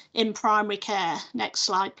next in primary care? Next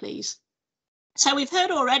slide, please. So we've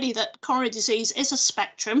heard already that coronary disease is a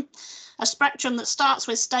spectrum that starts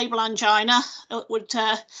with stable angina. It would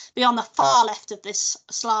be on the far left of this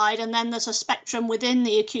slide, and then there's a spectrum within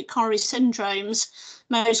the acute coronary syndromes.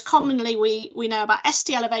 Most commonly we know about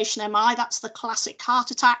ST elevation MI, that's the classic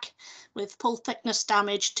heart attack with full thickness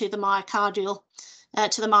damage to the myocardium,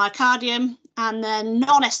 and then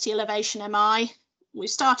non-ST elevation MI. We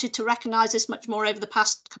started to recognise this much more over the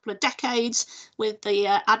past couple of decades with the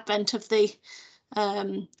advent of the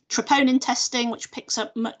troponin testing, which picks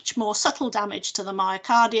up much more subtle damage to the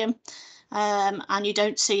myocardium, and you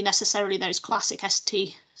don't see necessarily those classic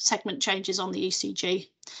ST segment changes on the ECG.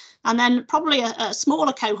 And then probably a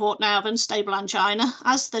smaller cohort now of unstable angina.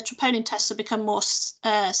 As the troponin tests have become more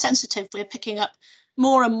sensitive, we're picking up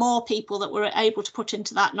more and more people that we're able to put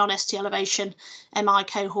into that non-ST elevation MI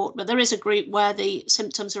cohort, but there is a group where the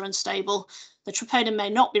symptoms are unstable, the troponin may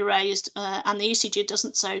not be raised, and the ECG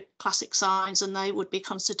doesn't show classic signs, and they would be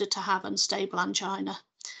considered to have unstable angina.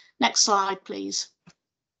 Next slide, please.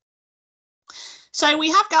 So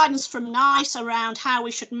we have guidance from NICE around how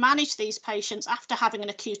we should manage these patients after having an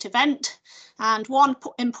acute event, and one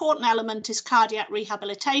important element is cardiac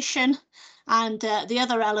rehabilitation, and the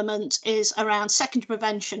other element is around secondary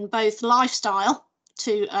prevention, both lifestyle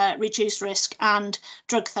to reduce risk and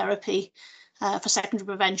drug therapy for secondary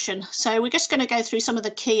prevention. So we're just going to go through some of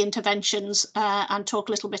the key interventions and talk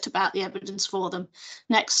a little bit about the evidence for them.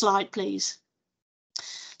 Next slide, please.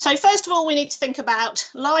 So first of all, we need to think about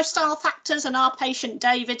lifestyle factors, and our patient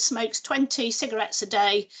David smokes 20 cigarettes a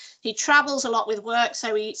day. He travels a lot with work,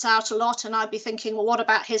 so he eats out a lot, and I'd be thinking, well, what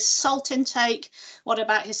about his salt intake? What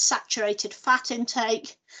about his saturated fat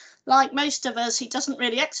intake? Like most of us, he doesn't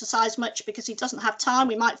really exercise much because he doesn't have time.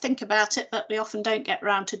 We might think about it, but we often don't get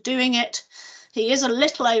around to doing it. He is a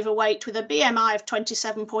little overweight with a BMI of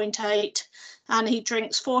 27.8, and he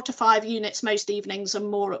drinks 4 to 5 units most evenings and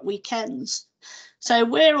more at weekends. So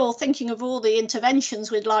we're all thinking of all the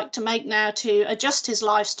interventions we'd like to make now to adjust his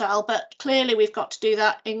lifestyle, but clearly we've got to do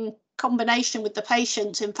that in combination with the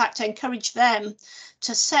patient, in fact, encourage them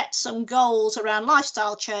to set some goals around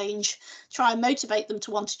lifestyle change, try and motivate them to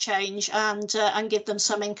want to change, and give them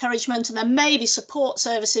some encouragement. And then maybe support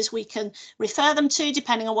services we can refer them to,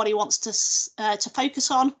 depending on what he wants to focus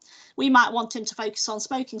on. We might want him to focus on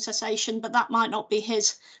smoking cessation, but that might not be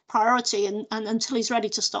his priority. And until he's ready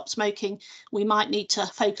to stop smoking, we might need to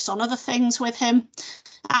focus on other things with him.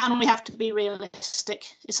 And we have to be realistic.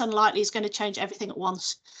 It's unlikely he's going to change everything at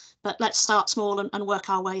once, but let's start small and work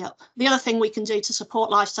our way up. The other thing we can do to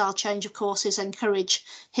support lifestyle change, of course, is encourage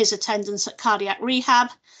his attendance at cardiac rehab.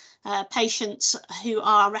 Patients who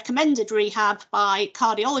are recommended rehab by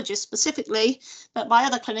cardiologists specifically, but by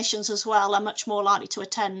other clinicians as well, are much more likely to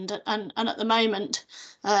attend. And at the moment,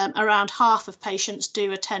 around half of patients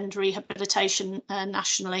do attend rehabilitation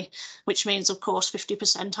nationally, which means, of course,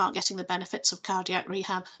 50% aren't getting the benefits of cardiac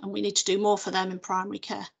rehab, and we need to do more for them in primary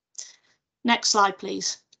care. Next slide,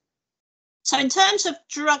 please. So in terms of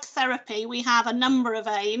drug therapy, we have a number of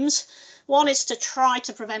aims. One is to try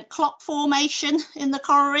to prevent clot formation in the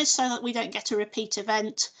coronaries so that we don't get a repeat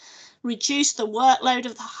event, reduce the workload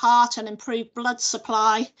of the heart and improve blood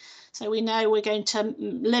supply. So we know we're going to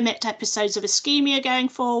limit episodes of ischemia going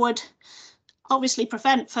forward, obviously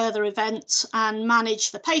prevent further events and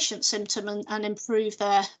manage the patient's symptom and improve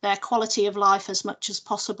their quality of life as much as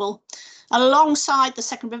possible. Alongside the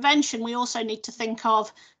second prevention, we also need to think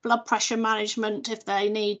of blood pressure management if they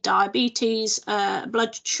need diabetes,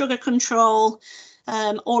 blood sugar control.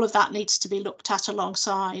 All of that needs to be looked at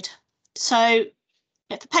alongside. So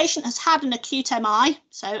if the patient has had an acute MI,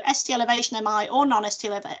 so ST elevation MI or non-ST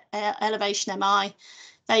elevation MI,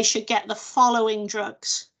 they should get the following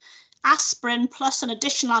drugs: aspirin plus an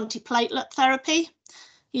additional antiplatelet therapy.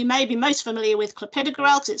 You may be most familiar with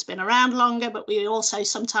clopidogrel because it's been around longer, but we also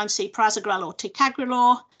sometimes see prasugrel or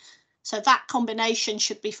ticagrelor. So that combination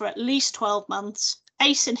should be for at least 12 months.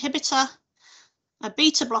 ACE inhibitor, a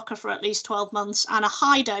beta blocker for at least 12 months, and a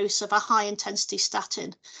high dose of a high intensity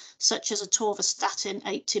statin, such as atorvastatin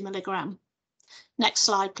 80 milligram. Next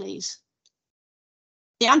slide, please.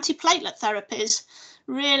 The antiplatelet therapies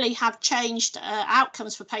really have changed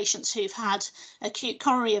outcomes for patients who've had acute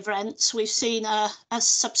coronary events. We've seen a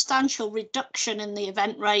substantial reduction in the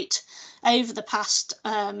event rate over the past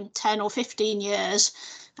 10 or 15 years,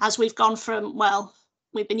 as we've gone from, well,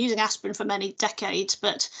 we've been using aspirin for many decades,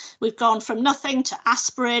 but we've gone from nothing to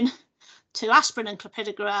aspirin and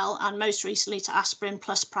clopidogrel, and most recently to aspirin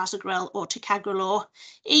plus prasugrel or ticagrelor.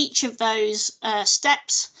 Each of those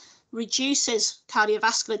steps reduces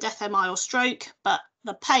cardiovascular death, MI or stroke, but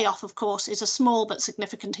the payoff, of course, is a small but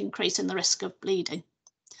significant increase in the risk of bleeding.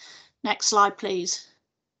 Next slide, please.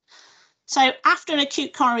 So after an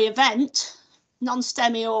acute coronary event,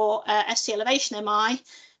 non-STEMI or ST elevation MI,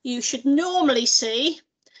 you should normally see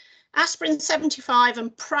aspirin 75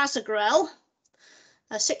 and prasugrel,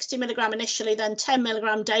 60 milligram initially, then 10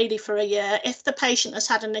 milligram daily for a year, if the patient has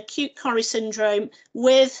had an acute coronary syndrome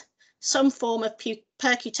with some form of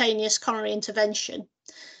percutaneous coronary intervention.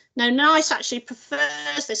 Now, NICE actually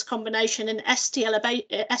prefers this combination in ST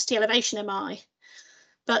elevation MI,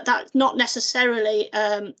 but that's not necessarily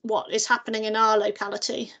what is happening in our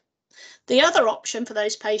locality. The other option for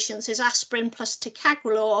those patients is aspirin plus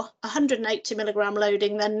ticagrelor, 180 milligram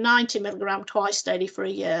loading, then 90 milligram twice daily for a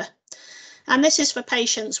year. And this is for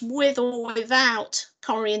patients with or without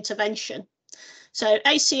coronary intervention. So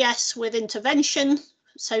ACS with intervention,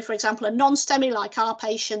 so for example, a non-STEMI like our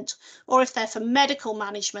patient, or if they're for medical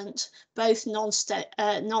management, both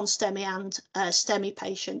non-STEMI and STEMI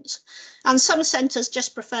patients. And some centres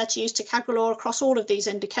just prefer to use ticagrelor across all of these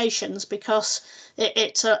indications because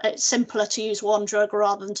it's simpler to use one drug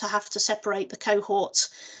rather than to have to separate the cohorts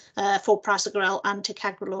for prasugrel and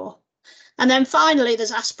ticagrelor. And then finally,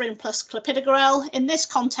 there's aspirin plus clopidogrel. In this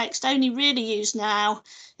context, only really used now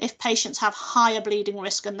if patients have higher bleeding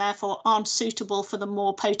risk and therefore aren't suitable for the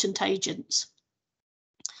more potent agents.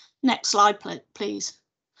 Next slide, please.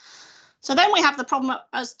 So then we have the problem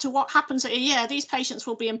as to what happens at a year. These patients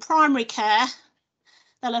will be in primary care.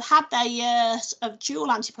 They'll have had their years of dual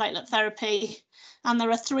antiplatelet therapy, and there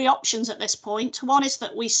are three options at this point. One is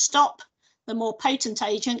that we stop the more potent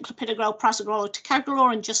agent, clopidogrel, prasugrel or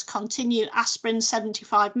ticagrelor, and just continue aspirin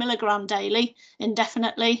 75 milligram daily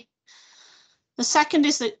indefinitely. The second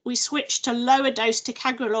is that we switch to lower dose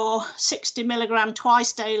ticagrelor, 60 milligram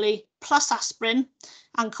twice daily plus aspirin,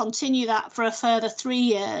 and continue that for a further 3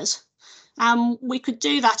 years. We could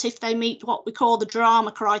do that if they meet what we call the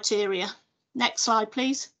drama criteria. Next slide,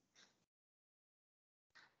 please.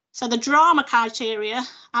 So the drama criteria,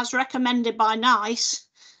 as recommended by NICE,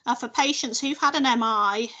 are for patients who've had an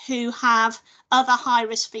MI who have other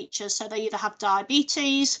high-risk features. So they either have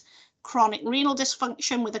diabetes, chronic renal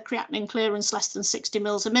dysfunction with a creatinine clearance less than 60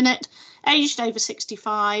 mils a minute, aged over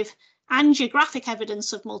 65, angiographic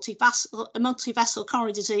evidence of multivessel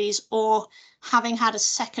coronary disease, or having had a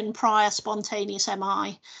second prior spontaneous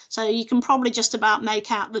MI. So you can probably just about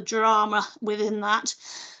make out the drama within that.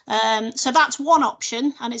 So that's one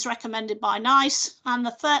option, and it's recommended by NICE. And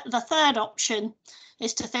the third option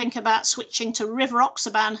is to think about switching to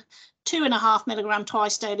rivaroxaban, 2.5 milligram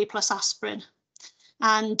twice daily plus aspirin.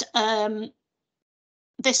 And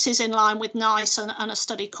this is in line with NICE and a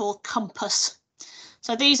study called COMPASS.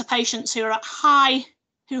 So these are patients who are at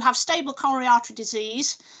who have stable coronary artery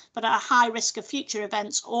disease, but at a high risk of future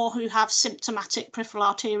events, or who have symptomatic peripheral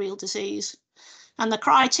arterial disease. And the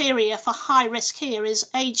criteria for high risk here is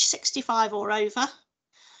age 65 or over,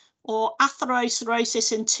 or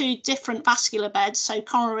atherosclerosis in 2 different vascular beds, so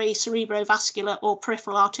coronary, cerebrovascular, or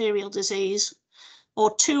peripheral arterial disease,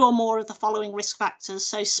 or 2 or more of the following risk factors,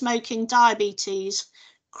 so smoking, diabetes,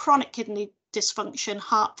 chronic kidney dysfunction,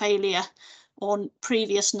 heart failure, or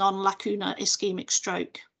previous non-lacuna ischemic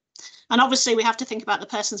stroke. And obviously we have to think about the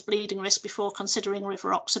person's bleeding risk before considering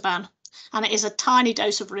rivaroxaban. And it is a tiny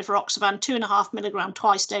dose of rivaroxaban, 2.5 milligram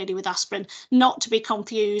twice daily with aspirin, not to be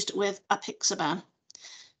confused with apixaban.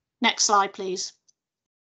 Next slide, please.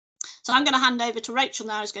 So I'm going to hand over to Rachel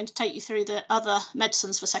now, who's going to take you through the other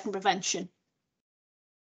medicines for second prevention.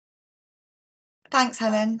 Thanks,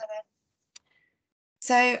 Helen.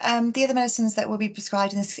 So the other medicines that will be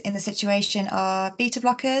prescribed in the situation are beta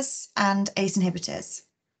blockers and ACE inhibitors.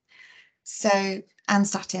 So, and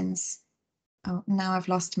statins. Oh, now I've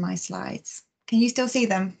lost my slides. Can you still see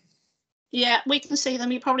them? Yeah, we can see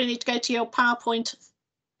them. You probably need to go to your PowerPoint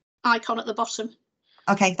icon at the bottom.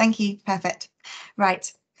 Okay, thank you. Perfect.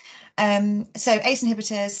 Right. So ACE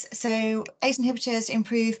inhibitors. So ACE inhibitors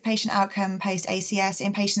improve patient outcome post ACS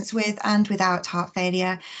in patients with and without heart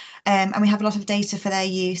failure. And we have a lot of data for their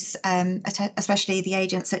use, especially the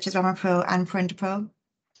agents such as ramipril and perindopril.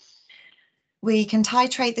 We can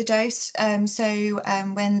titrate the dose. When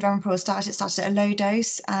ramipril started, it started at a low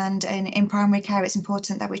dose, and in primary care, it's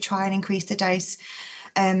important that we try and increase the dose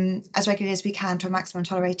as regularly as we can to a maximum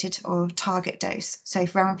tolerated or target dose. So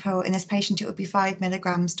for ramipril in this patient, it would be 5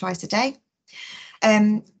 milligrams twice a day.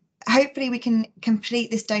 Hopefully we can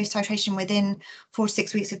complete this dose titration within 4 to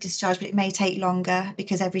 6 weeks of discharge, but it may take longer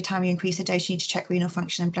because every time you increase the dose, you need to check renal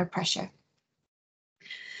function and blood pressure.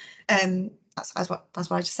 That's what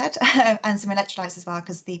I just said, and some electrolytes as well,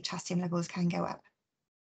 because the potassium levels can go up.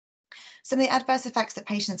 Some of the adverse effects that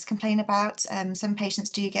patients complain about, some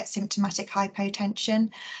patients do get symptomatic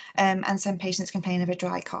hypotension, and some patients complain of a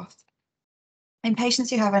dry cough. In patients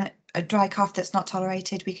who have a dry cough that's not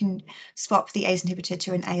tolerated, we can swap the ACE inhibitor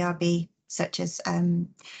to an ARB, such as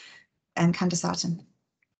candesartan.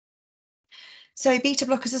 So beta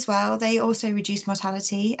blockers as well, they also reduce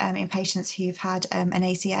mortality in patients who've had an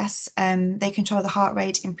ACS. They control the heart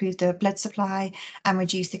rate, improve the blood supply, and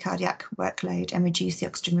reduce the cardiac workload and reduce the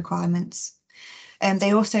oxygen requirements.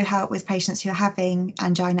 They also help with patients who are having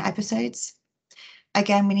angina episodes.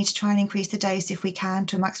 Again, we need to try and increase the dose if we can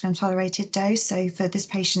to a maximum tolerated dose. So for this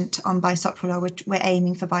patient on bisoprolol, we're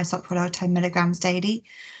aiming for bisoprolol 10 milligrams daily,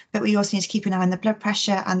 but we also need to keep an eye on the blood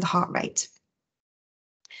pressure and the heart rate.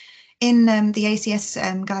 In the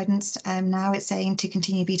ACS guidance now, it's saying to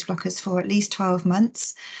continue beta blockers for at least 12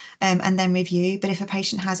 months and then review. But if a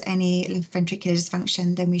patient has any ventricular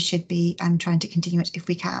dysfunction, then we should be trying to continue it if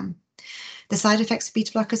we can. The side effects of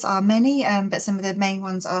beta blockers are many, but some of the main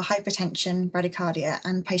ones are hypertension, bradycardia,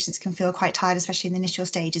 and patients can feel quite tired, especially in the initial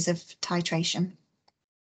stages of titration.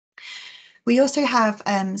 We also have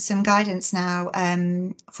some guidance now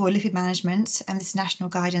for lipid management, and this national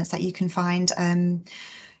guidance that you can find.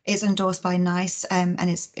 It's endorsed by NICE, and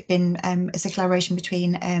it's a collaboration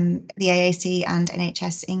between the AAC and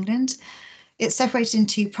NHS England. It's separated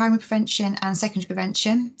into primary prevention and secondary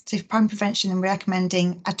prevention. So for primary prevention, I'm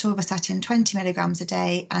recommending atorvastatin 20 milligrams a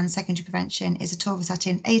day, and secondary prevention is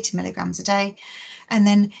atorvastatin 80 milligrams a day. And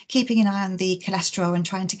then keeping an eye on the cholesterol and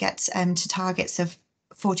trying to get to targets of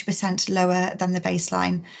 40% lower than the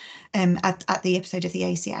baseline at the episode of the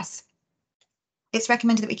ACS. It's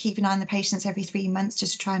recommended that we keep an eye on the patients every 3 months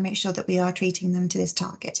just to try and make sure that we are treating them to this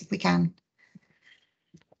target if we can.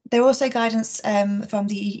 There are also guidance from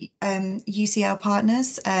the UCL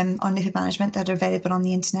partners on lipid management that are available on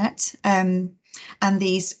the internet, and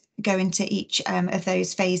these go into each of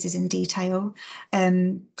those phases in detail.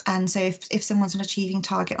 And so if someone's not achieving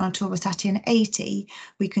target on atorvastatin 80,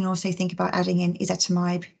 we can also think about adding in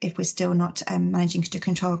ezetimibe if we're still not managing to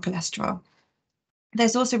control cholesterol.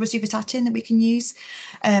 There's also rosuvastatin that we can use.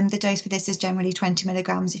 The dose for this is generally 20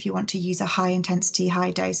 milligrams if you want to use a high intensity,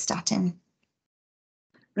 high dose statin.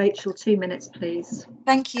 Rachel, 2 minutes, please.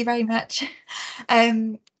 Thank you very much.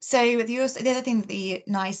 So the other thing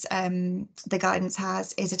that the guidance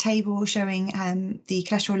has is a table showing the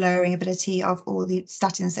cholesterol lowering ability of all the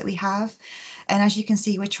statins that we have. And as you can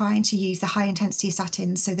see, we're trying to use the high intensity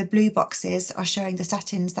statins. So the blue boxes are showing the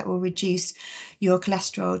statins that will reduce your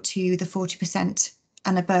cholesterol to the 40%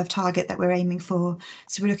 and above target that we're aiming for.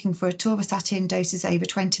 So we're looking for atorvastatin doses over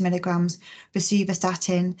 20 milligrams,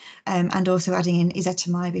 rosuvastatin, and also adding in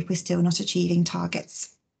ezetimibe if we're still not achieving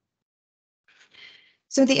targets.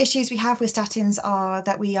 Some of the issues we have with statins are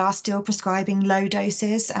that we are still prescribing low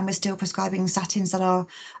doses, and we're still prescribing statins that are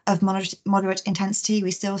of moderate intensity. We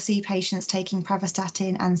still see patients taking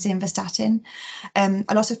pravastatin and simvastatin.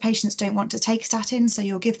 A lot of patients don't want to take statins, so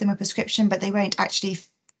you'll give them a prescription, but they won't actually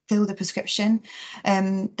fill the prescription.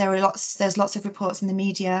 There's lots of reports in the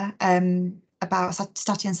media about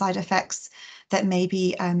statin side effects that may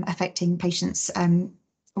be affecting patients'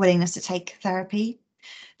 willingness to take therapy.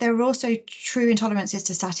 There are also true intolerances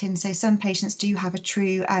to statins. So some patients do have a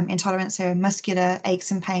true intolerance, so muscular aches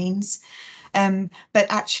and pains. But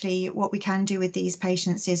actually what we can do with these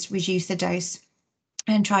patients is reduce the dose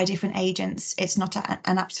and try different agents. It's not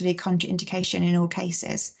an absolute contraindication in all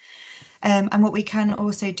cases. And what we can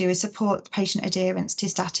also do is support patient adherence to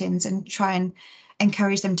statins and try and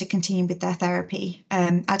encourage them to continue with their therapy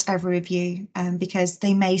at every review, because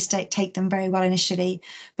they may take them very well initially,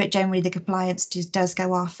 but generally the compliance does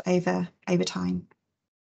go off over time.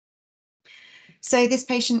 So this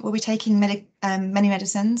patient will be taking many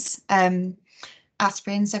medicines,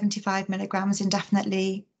 aspirin 75 milligrams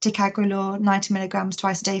indefinitely, ticagrelor 90 milligrams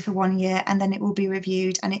twice a day for 1 year, and then it will be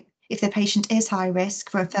reviewed. And if the patient is high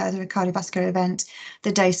risk for a further cardiovascular event,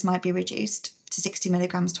 the dose might be reduced to 60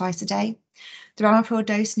 milligrams twice a day. The ramipril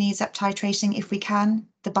dose needs up titrating if we can.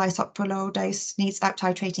 The bisoprolol dose needs up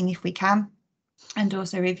titrating if we can, and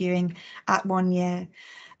also reviewing at 1 year.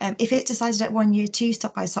 If it's decided at 1 year to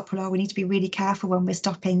stop bisoprolol, we need to be really careful when we're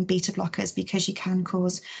stopping beta blockers, because you can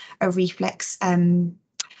cause a reflex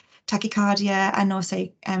tachycardia and also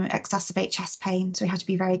exacerbate chest pain. So we have to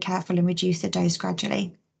be very careful and reduce the dose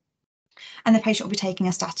gradually. And the patient will be taking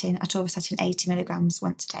a statin, atorvastatin 80 milligrams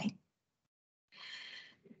once a day.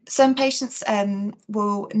 Some patients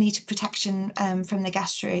will need protection from the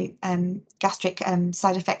gastric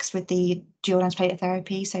side effects with the dual antiplatelet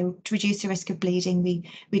therapy. So to reduce the risk of bleeding,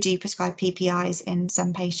 we do prescribe PPIs in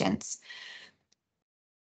some patients.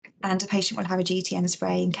 And a patient will have a GTN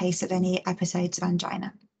spray in case of any episodes of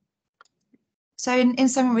angina. So in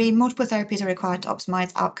summary, multiple therapies are required to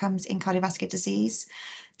optimize outcomes in cardiovascular disease.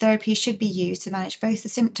 Therapy should be used to manage both the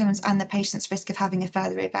symptoms and the patient's risk of having a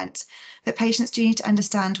further event. But patients do need to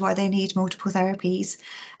understand why they need multiple therapies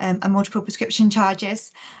and multiple prescription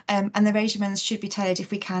charges. And the regimens should be tailored if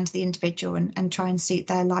we can to the individual and try and suit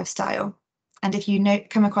their lifestyle. And if you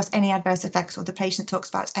come across any adverse effects or the patient talks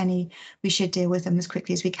about any, we should deal with them as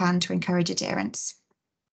quickly as we can to encourage adherence.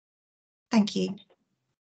 Thank you.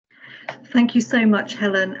 Thank you so much,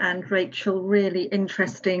 Helen and Rachel. Really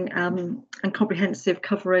interesting and comprehensive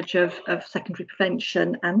coverage of secondary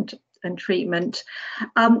prevention and treatment.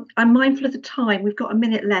 I'm mindful of the time. We've got a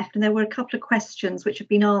minute left, and there were a couple of questions which have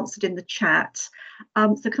been answered in the chat.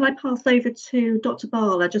 So can I pass over to Dr.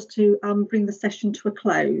 Bala just to bring the session to a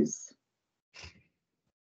close?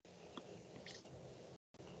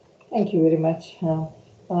 Thank you very much.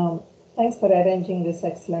 Thanks for arranging this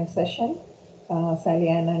excellent session, Sally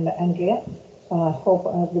Ann and Andrea. Hope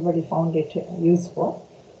everybody found it useful.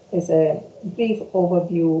 It's a brief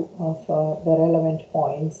overview of the relevant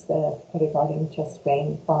points regarding chest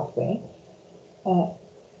pain pathway.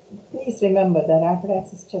 Please remember the rapid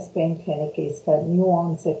access chest pain clinic is for new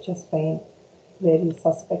onset chest pain where you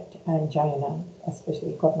suspect angina,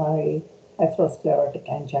 especially coronary atherosclerotic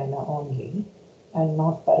angina only, and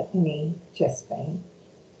not for any chest pain.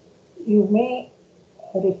 You may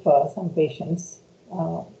refer some patients,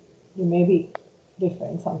 you may be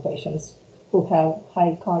referring some patients who have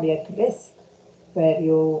high cardiac risk, where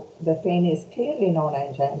the pain is clearly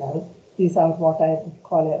non-anginal. These are what I would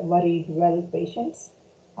call a worried well patients.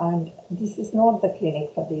 And this is not the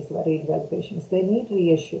clinic for these worried well patients. They need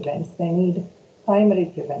reassurance. They need primary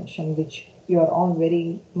prevention, which you are all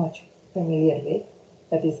very much familiar with.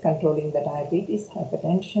 That is controlling the diabetes,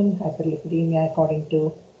 hypertension, hyperlipidemia according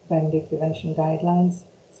to primary prevention guidelines,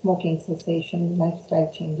 smoking cessation,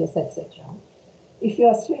 lifestyle changes, etc. If you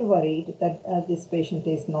are still worried that this patient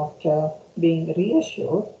is not being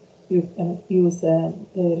reassured, you can refer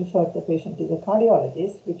the patient to the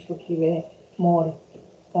cardiologist, which would give a more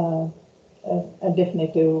a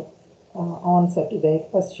definitive answer to their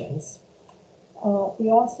questions. We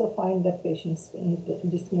also find that patients with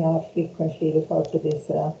dyspnea are frequently referred to this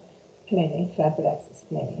clinic, rapid access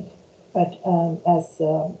clinic. But as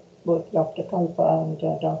both Dr. Kalpa and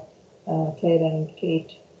Claire and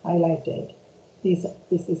Kate highlighted, this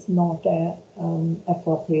is not an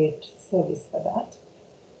appropriate service for that.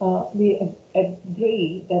 We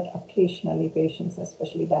agree that occasionally patients,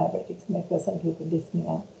 especially diabetics, may present with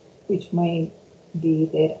dyspnea, which may be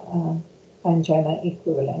their angina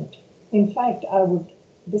equivalent. In fact, I would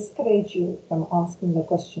discourage you from asking the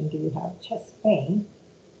question, do you have chest pain?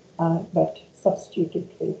 But substitute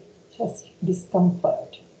it with chest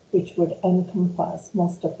discomfort, which would encompass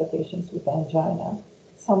most of the patients with angina.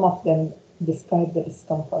 Some of them describe the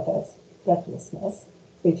discomfort as breathlessness,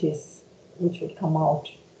 which would come out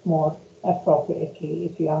more appropriately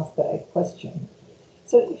if you ask the right question.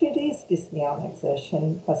 So if it is dyspnea on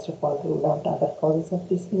exertion, first of all, rule out other causes of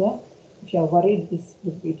dyspnea. If you are worried this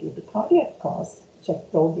would be due to cardiac cause,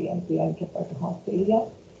 check proBNP and refer to heart failure.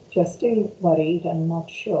 If you are still worried and not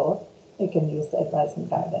sure, you can use the advice and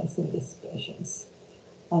guidance in these patients.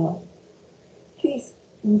 Please,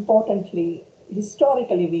 importantly,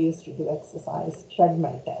 historically we used to do exercise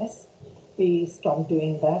treadmill tests. We stopped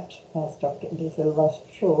doing that, as Dr. Silva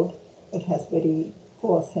showed. It has very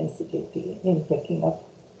poor sensitivity in picking up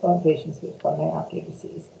patients with coronary artery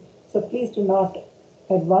disease. So please do not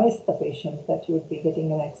advise the patient that you would be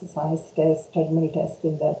getting an exercise test, treadmill test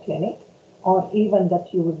in the clinic, or even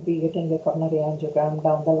that you would be getting a coronary angiogram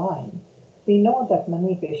down the line. We know that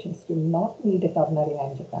many patients do not need a coronary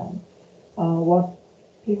angiogram. What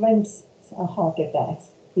prevents heart attacks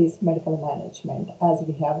is medical management, as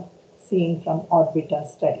we have seen from Orbiter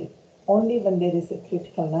study. Only when there is a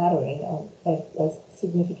critical narrowing of a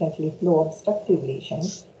significantly low obstructive lesion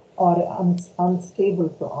or unstable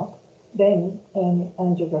block, then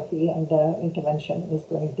angiography and intervention is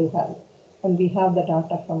going to help. And we have the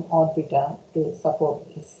data from Orbiter to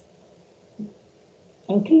support this.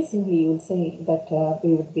 Increasingly, you will say that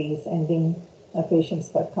we would be sending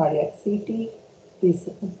patients for cardiac CT. This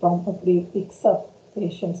probably picks up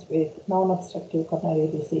patients with non-obstructive coronary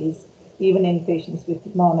disease, even in patients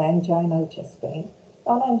with non-anginal chest pain.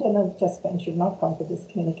 Non-anginal chest pain should not come to this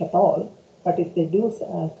clinic at all, but if they do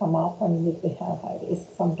come up and if they have high risk,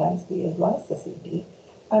 sometimes we advise the CT.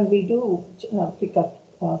 And we do pick up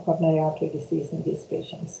coronary artery disease in these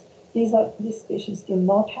patients. These patients do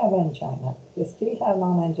not have angina. They still have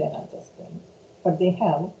non-anginal chest pain, but they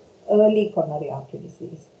have early coronary artery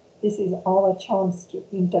disease. This is our chance to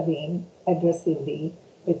intervene aggressively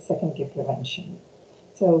with secondary prevention.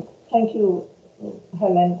 So thank you,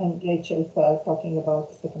 Helen and Rachel, for talking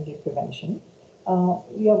about secondary prevention.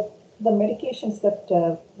 The medications that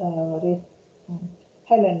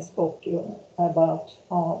Helen spoke to you about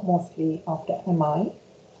are mostly after MI,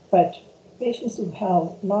 but patients who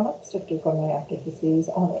have non-obstructive coronary artery disease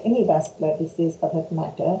or any vascular disease for that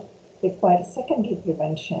matter require secondary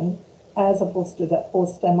prevention as opposed to the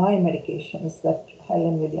post-MI medications that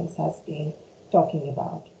Helen Williams has been talking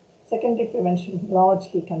about. Secondary prevention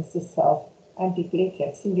largely consists of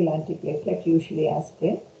antiplatelet, single antiplatelet, usually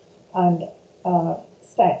aspirin, and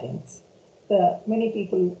statins. Many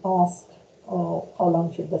people ask how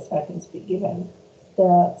long should the statins be given.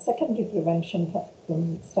 The secondary prevention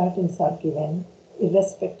statins are given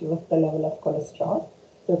irrespective of the level of cholesterol.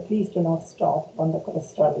 So please do not stop when the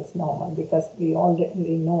cholesterol is normal, because we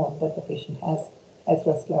already know that the patient has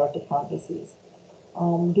atherosclerotic heart disease.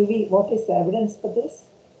 What is the evidence for this?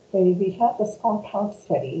 We have the Scott Heart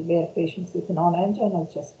study where patients with non-anginal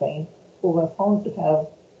chest pain who were found to have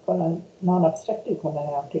non-obstructive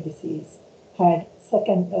coronary artery disease had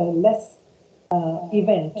less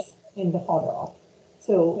events in the follow-up.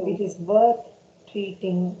 So it is worth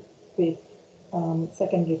treating with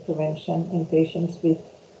secondary prevention in patients with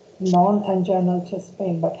non-anginal chest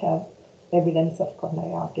pain but have evidence of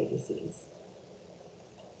coronary artery disease.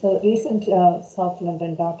 The recent South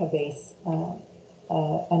London database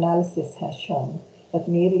analysis has shown that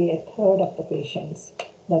nearly a third of the patients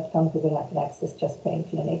that come to the rapid access chest pain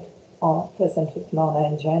clinic are present with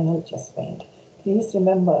non-anginal chest pain. Please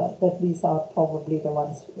remember that these are probably the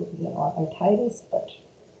ones who are at high risk but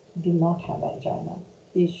do not have angina.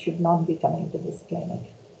 These should not be coming to this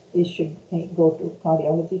clinic. These should go to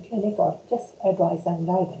cardiology clinic or just advice and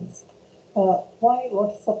guidance.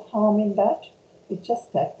 What's the harm in that? It's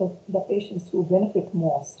just that the patients who benefit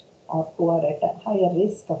most or who are at a higher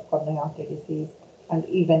risk of coronary artery disease and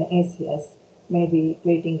even ACS may be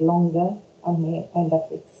waiting longer and may end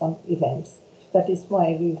up with some events. That is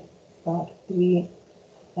why we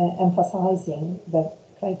emphasizing the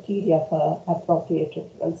criteria for appropriate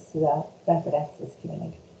referrals to the rapid access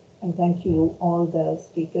clinic. And thank you all the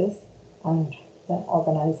speakers and the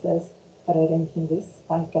organizers for arranging this.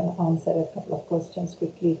 I can answer a couple of questions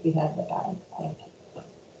quickly if we have the time. Thank you.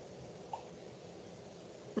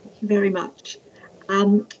 Thank you very much.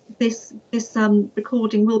 This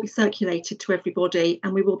recording will be circulated to everybody,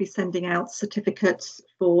 and we will be sending out certificates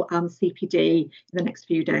for CPD in the next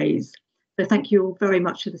few days. So thank you all very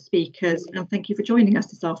much to the speakers, and thank you for joining us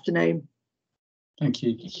this afternoon. Thank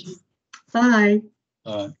you. Bye.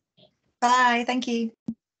 Bye. Bye, thank you.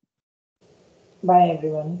 Bye,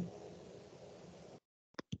 everyone.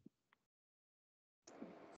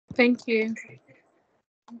 Thank you.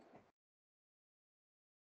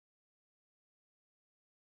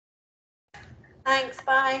 Thanks,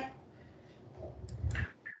 bye.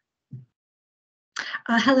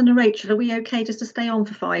 Helen and Rachel, are we okay just to stay on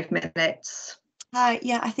for 5 minutes?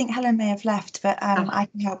 Yeah, I think Helen may have left, but I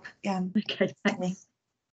can help. Okay, thanks.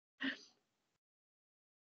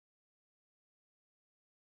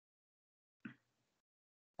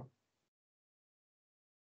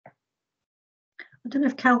 I don't know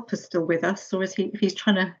if Kalpa's still with us, or is he? If he's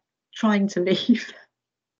trying to leave.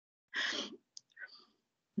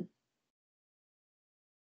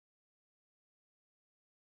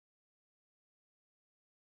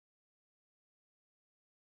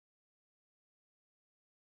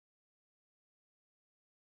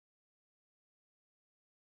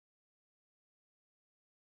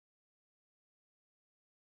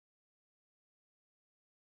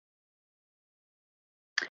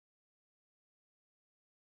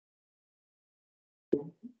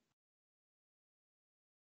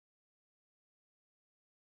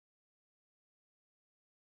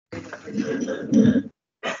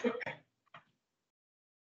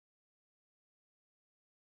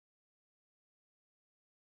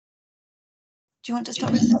 Do you want to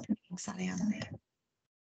stop recording, Sally-Ann?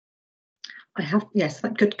 I have, yes,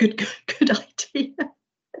 that good idea. Do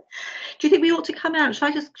you think we ought to come out? Shall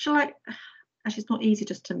I? Actually, it's not easy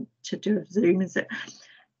just to do a Zoom, is it?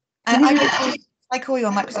 I call you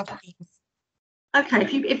on Microsoft Teams. Okay,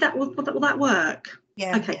 if that will that work?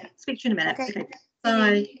 Yeah. Okay, speak to you in a minute. Okay. Okay.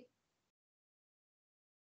 Bye.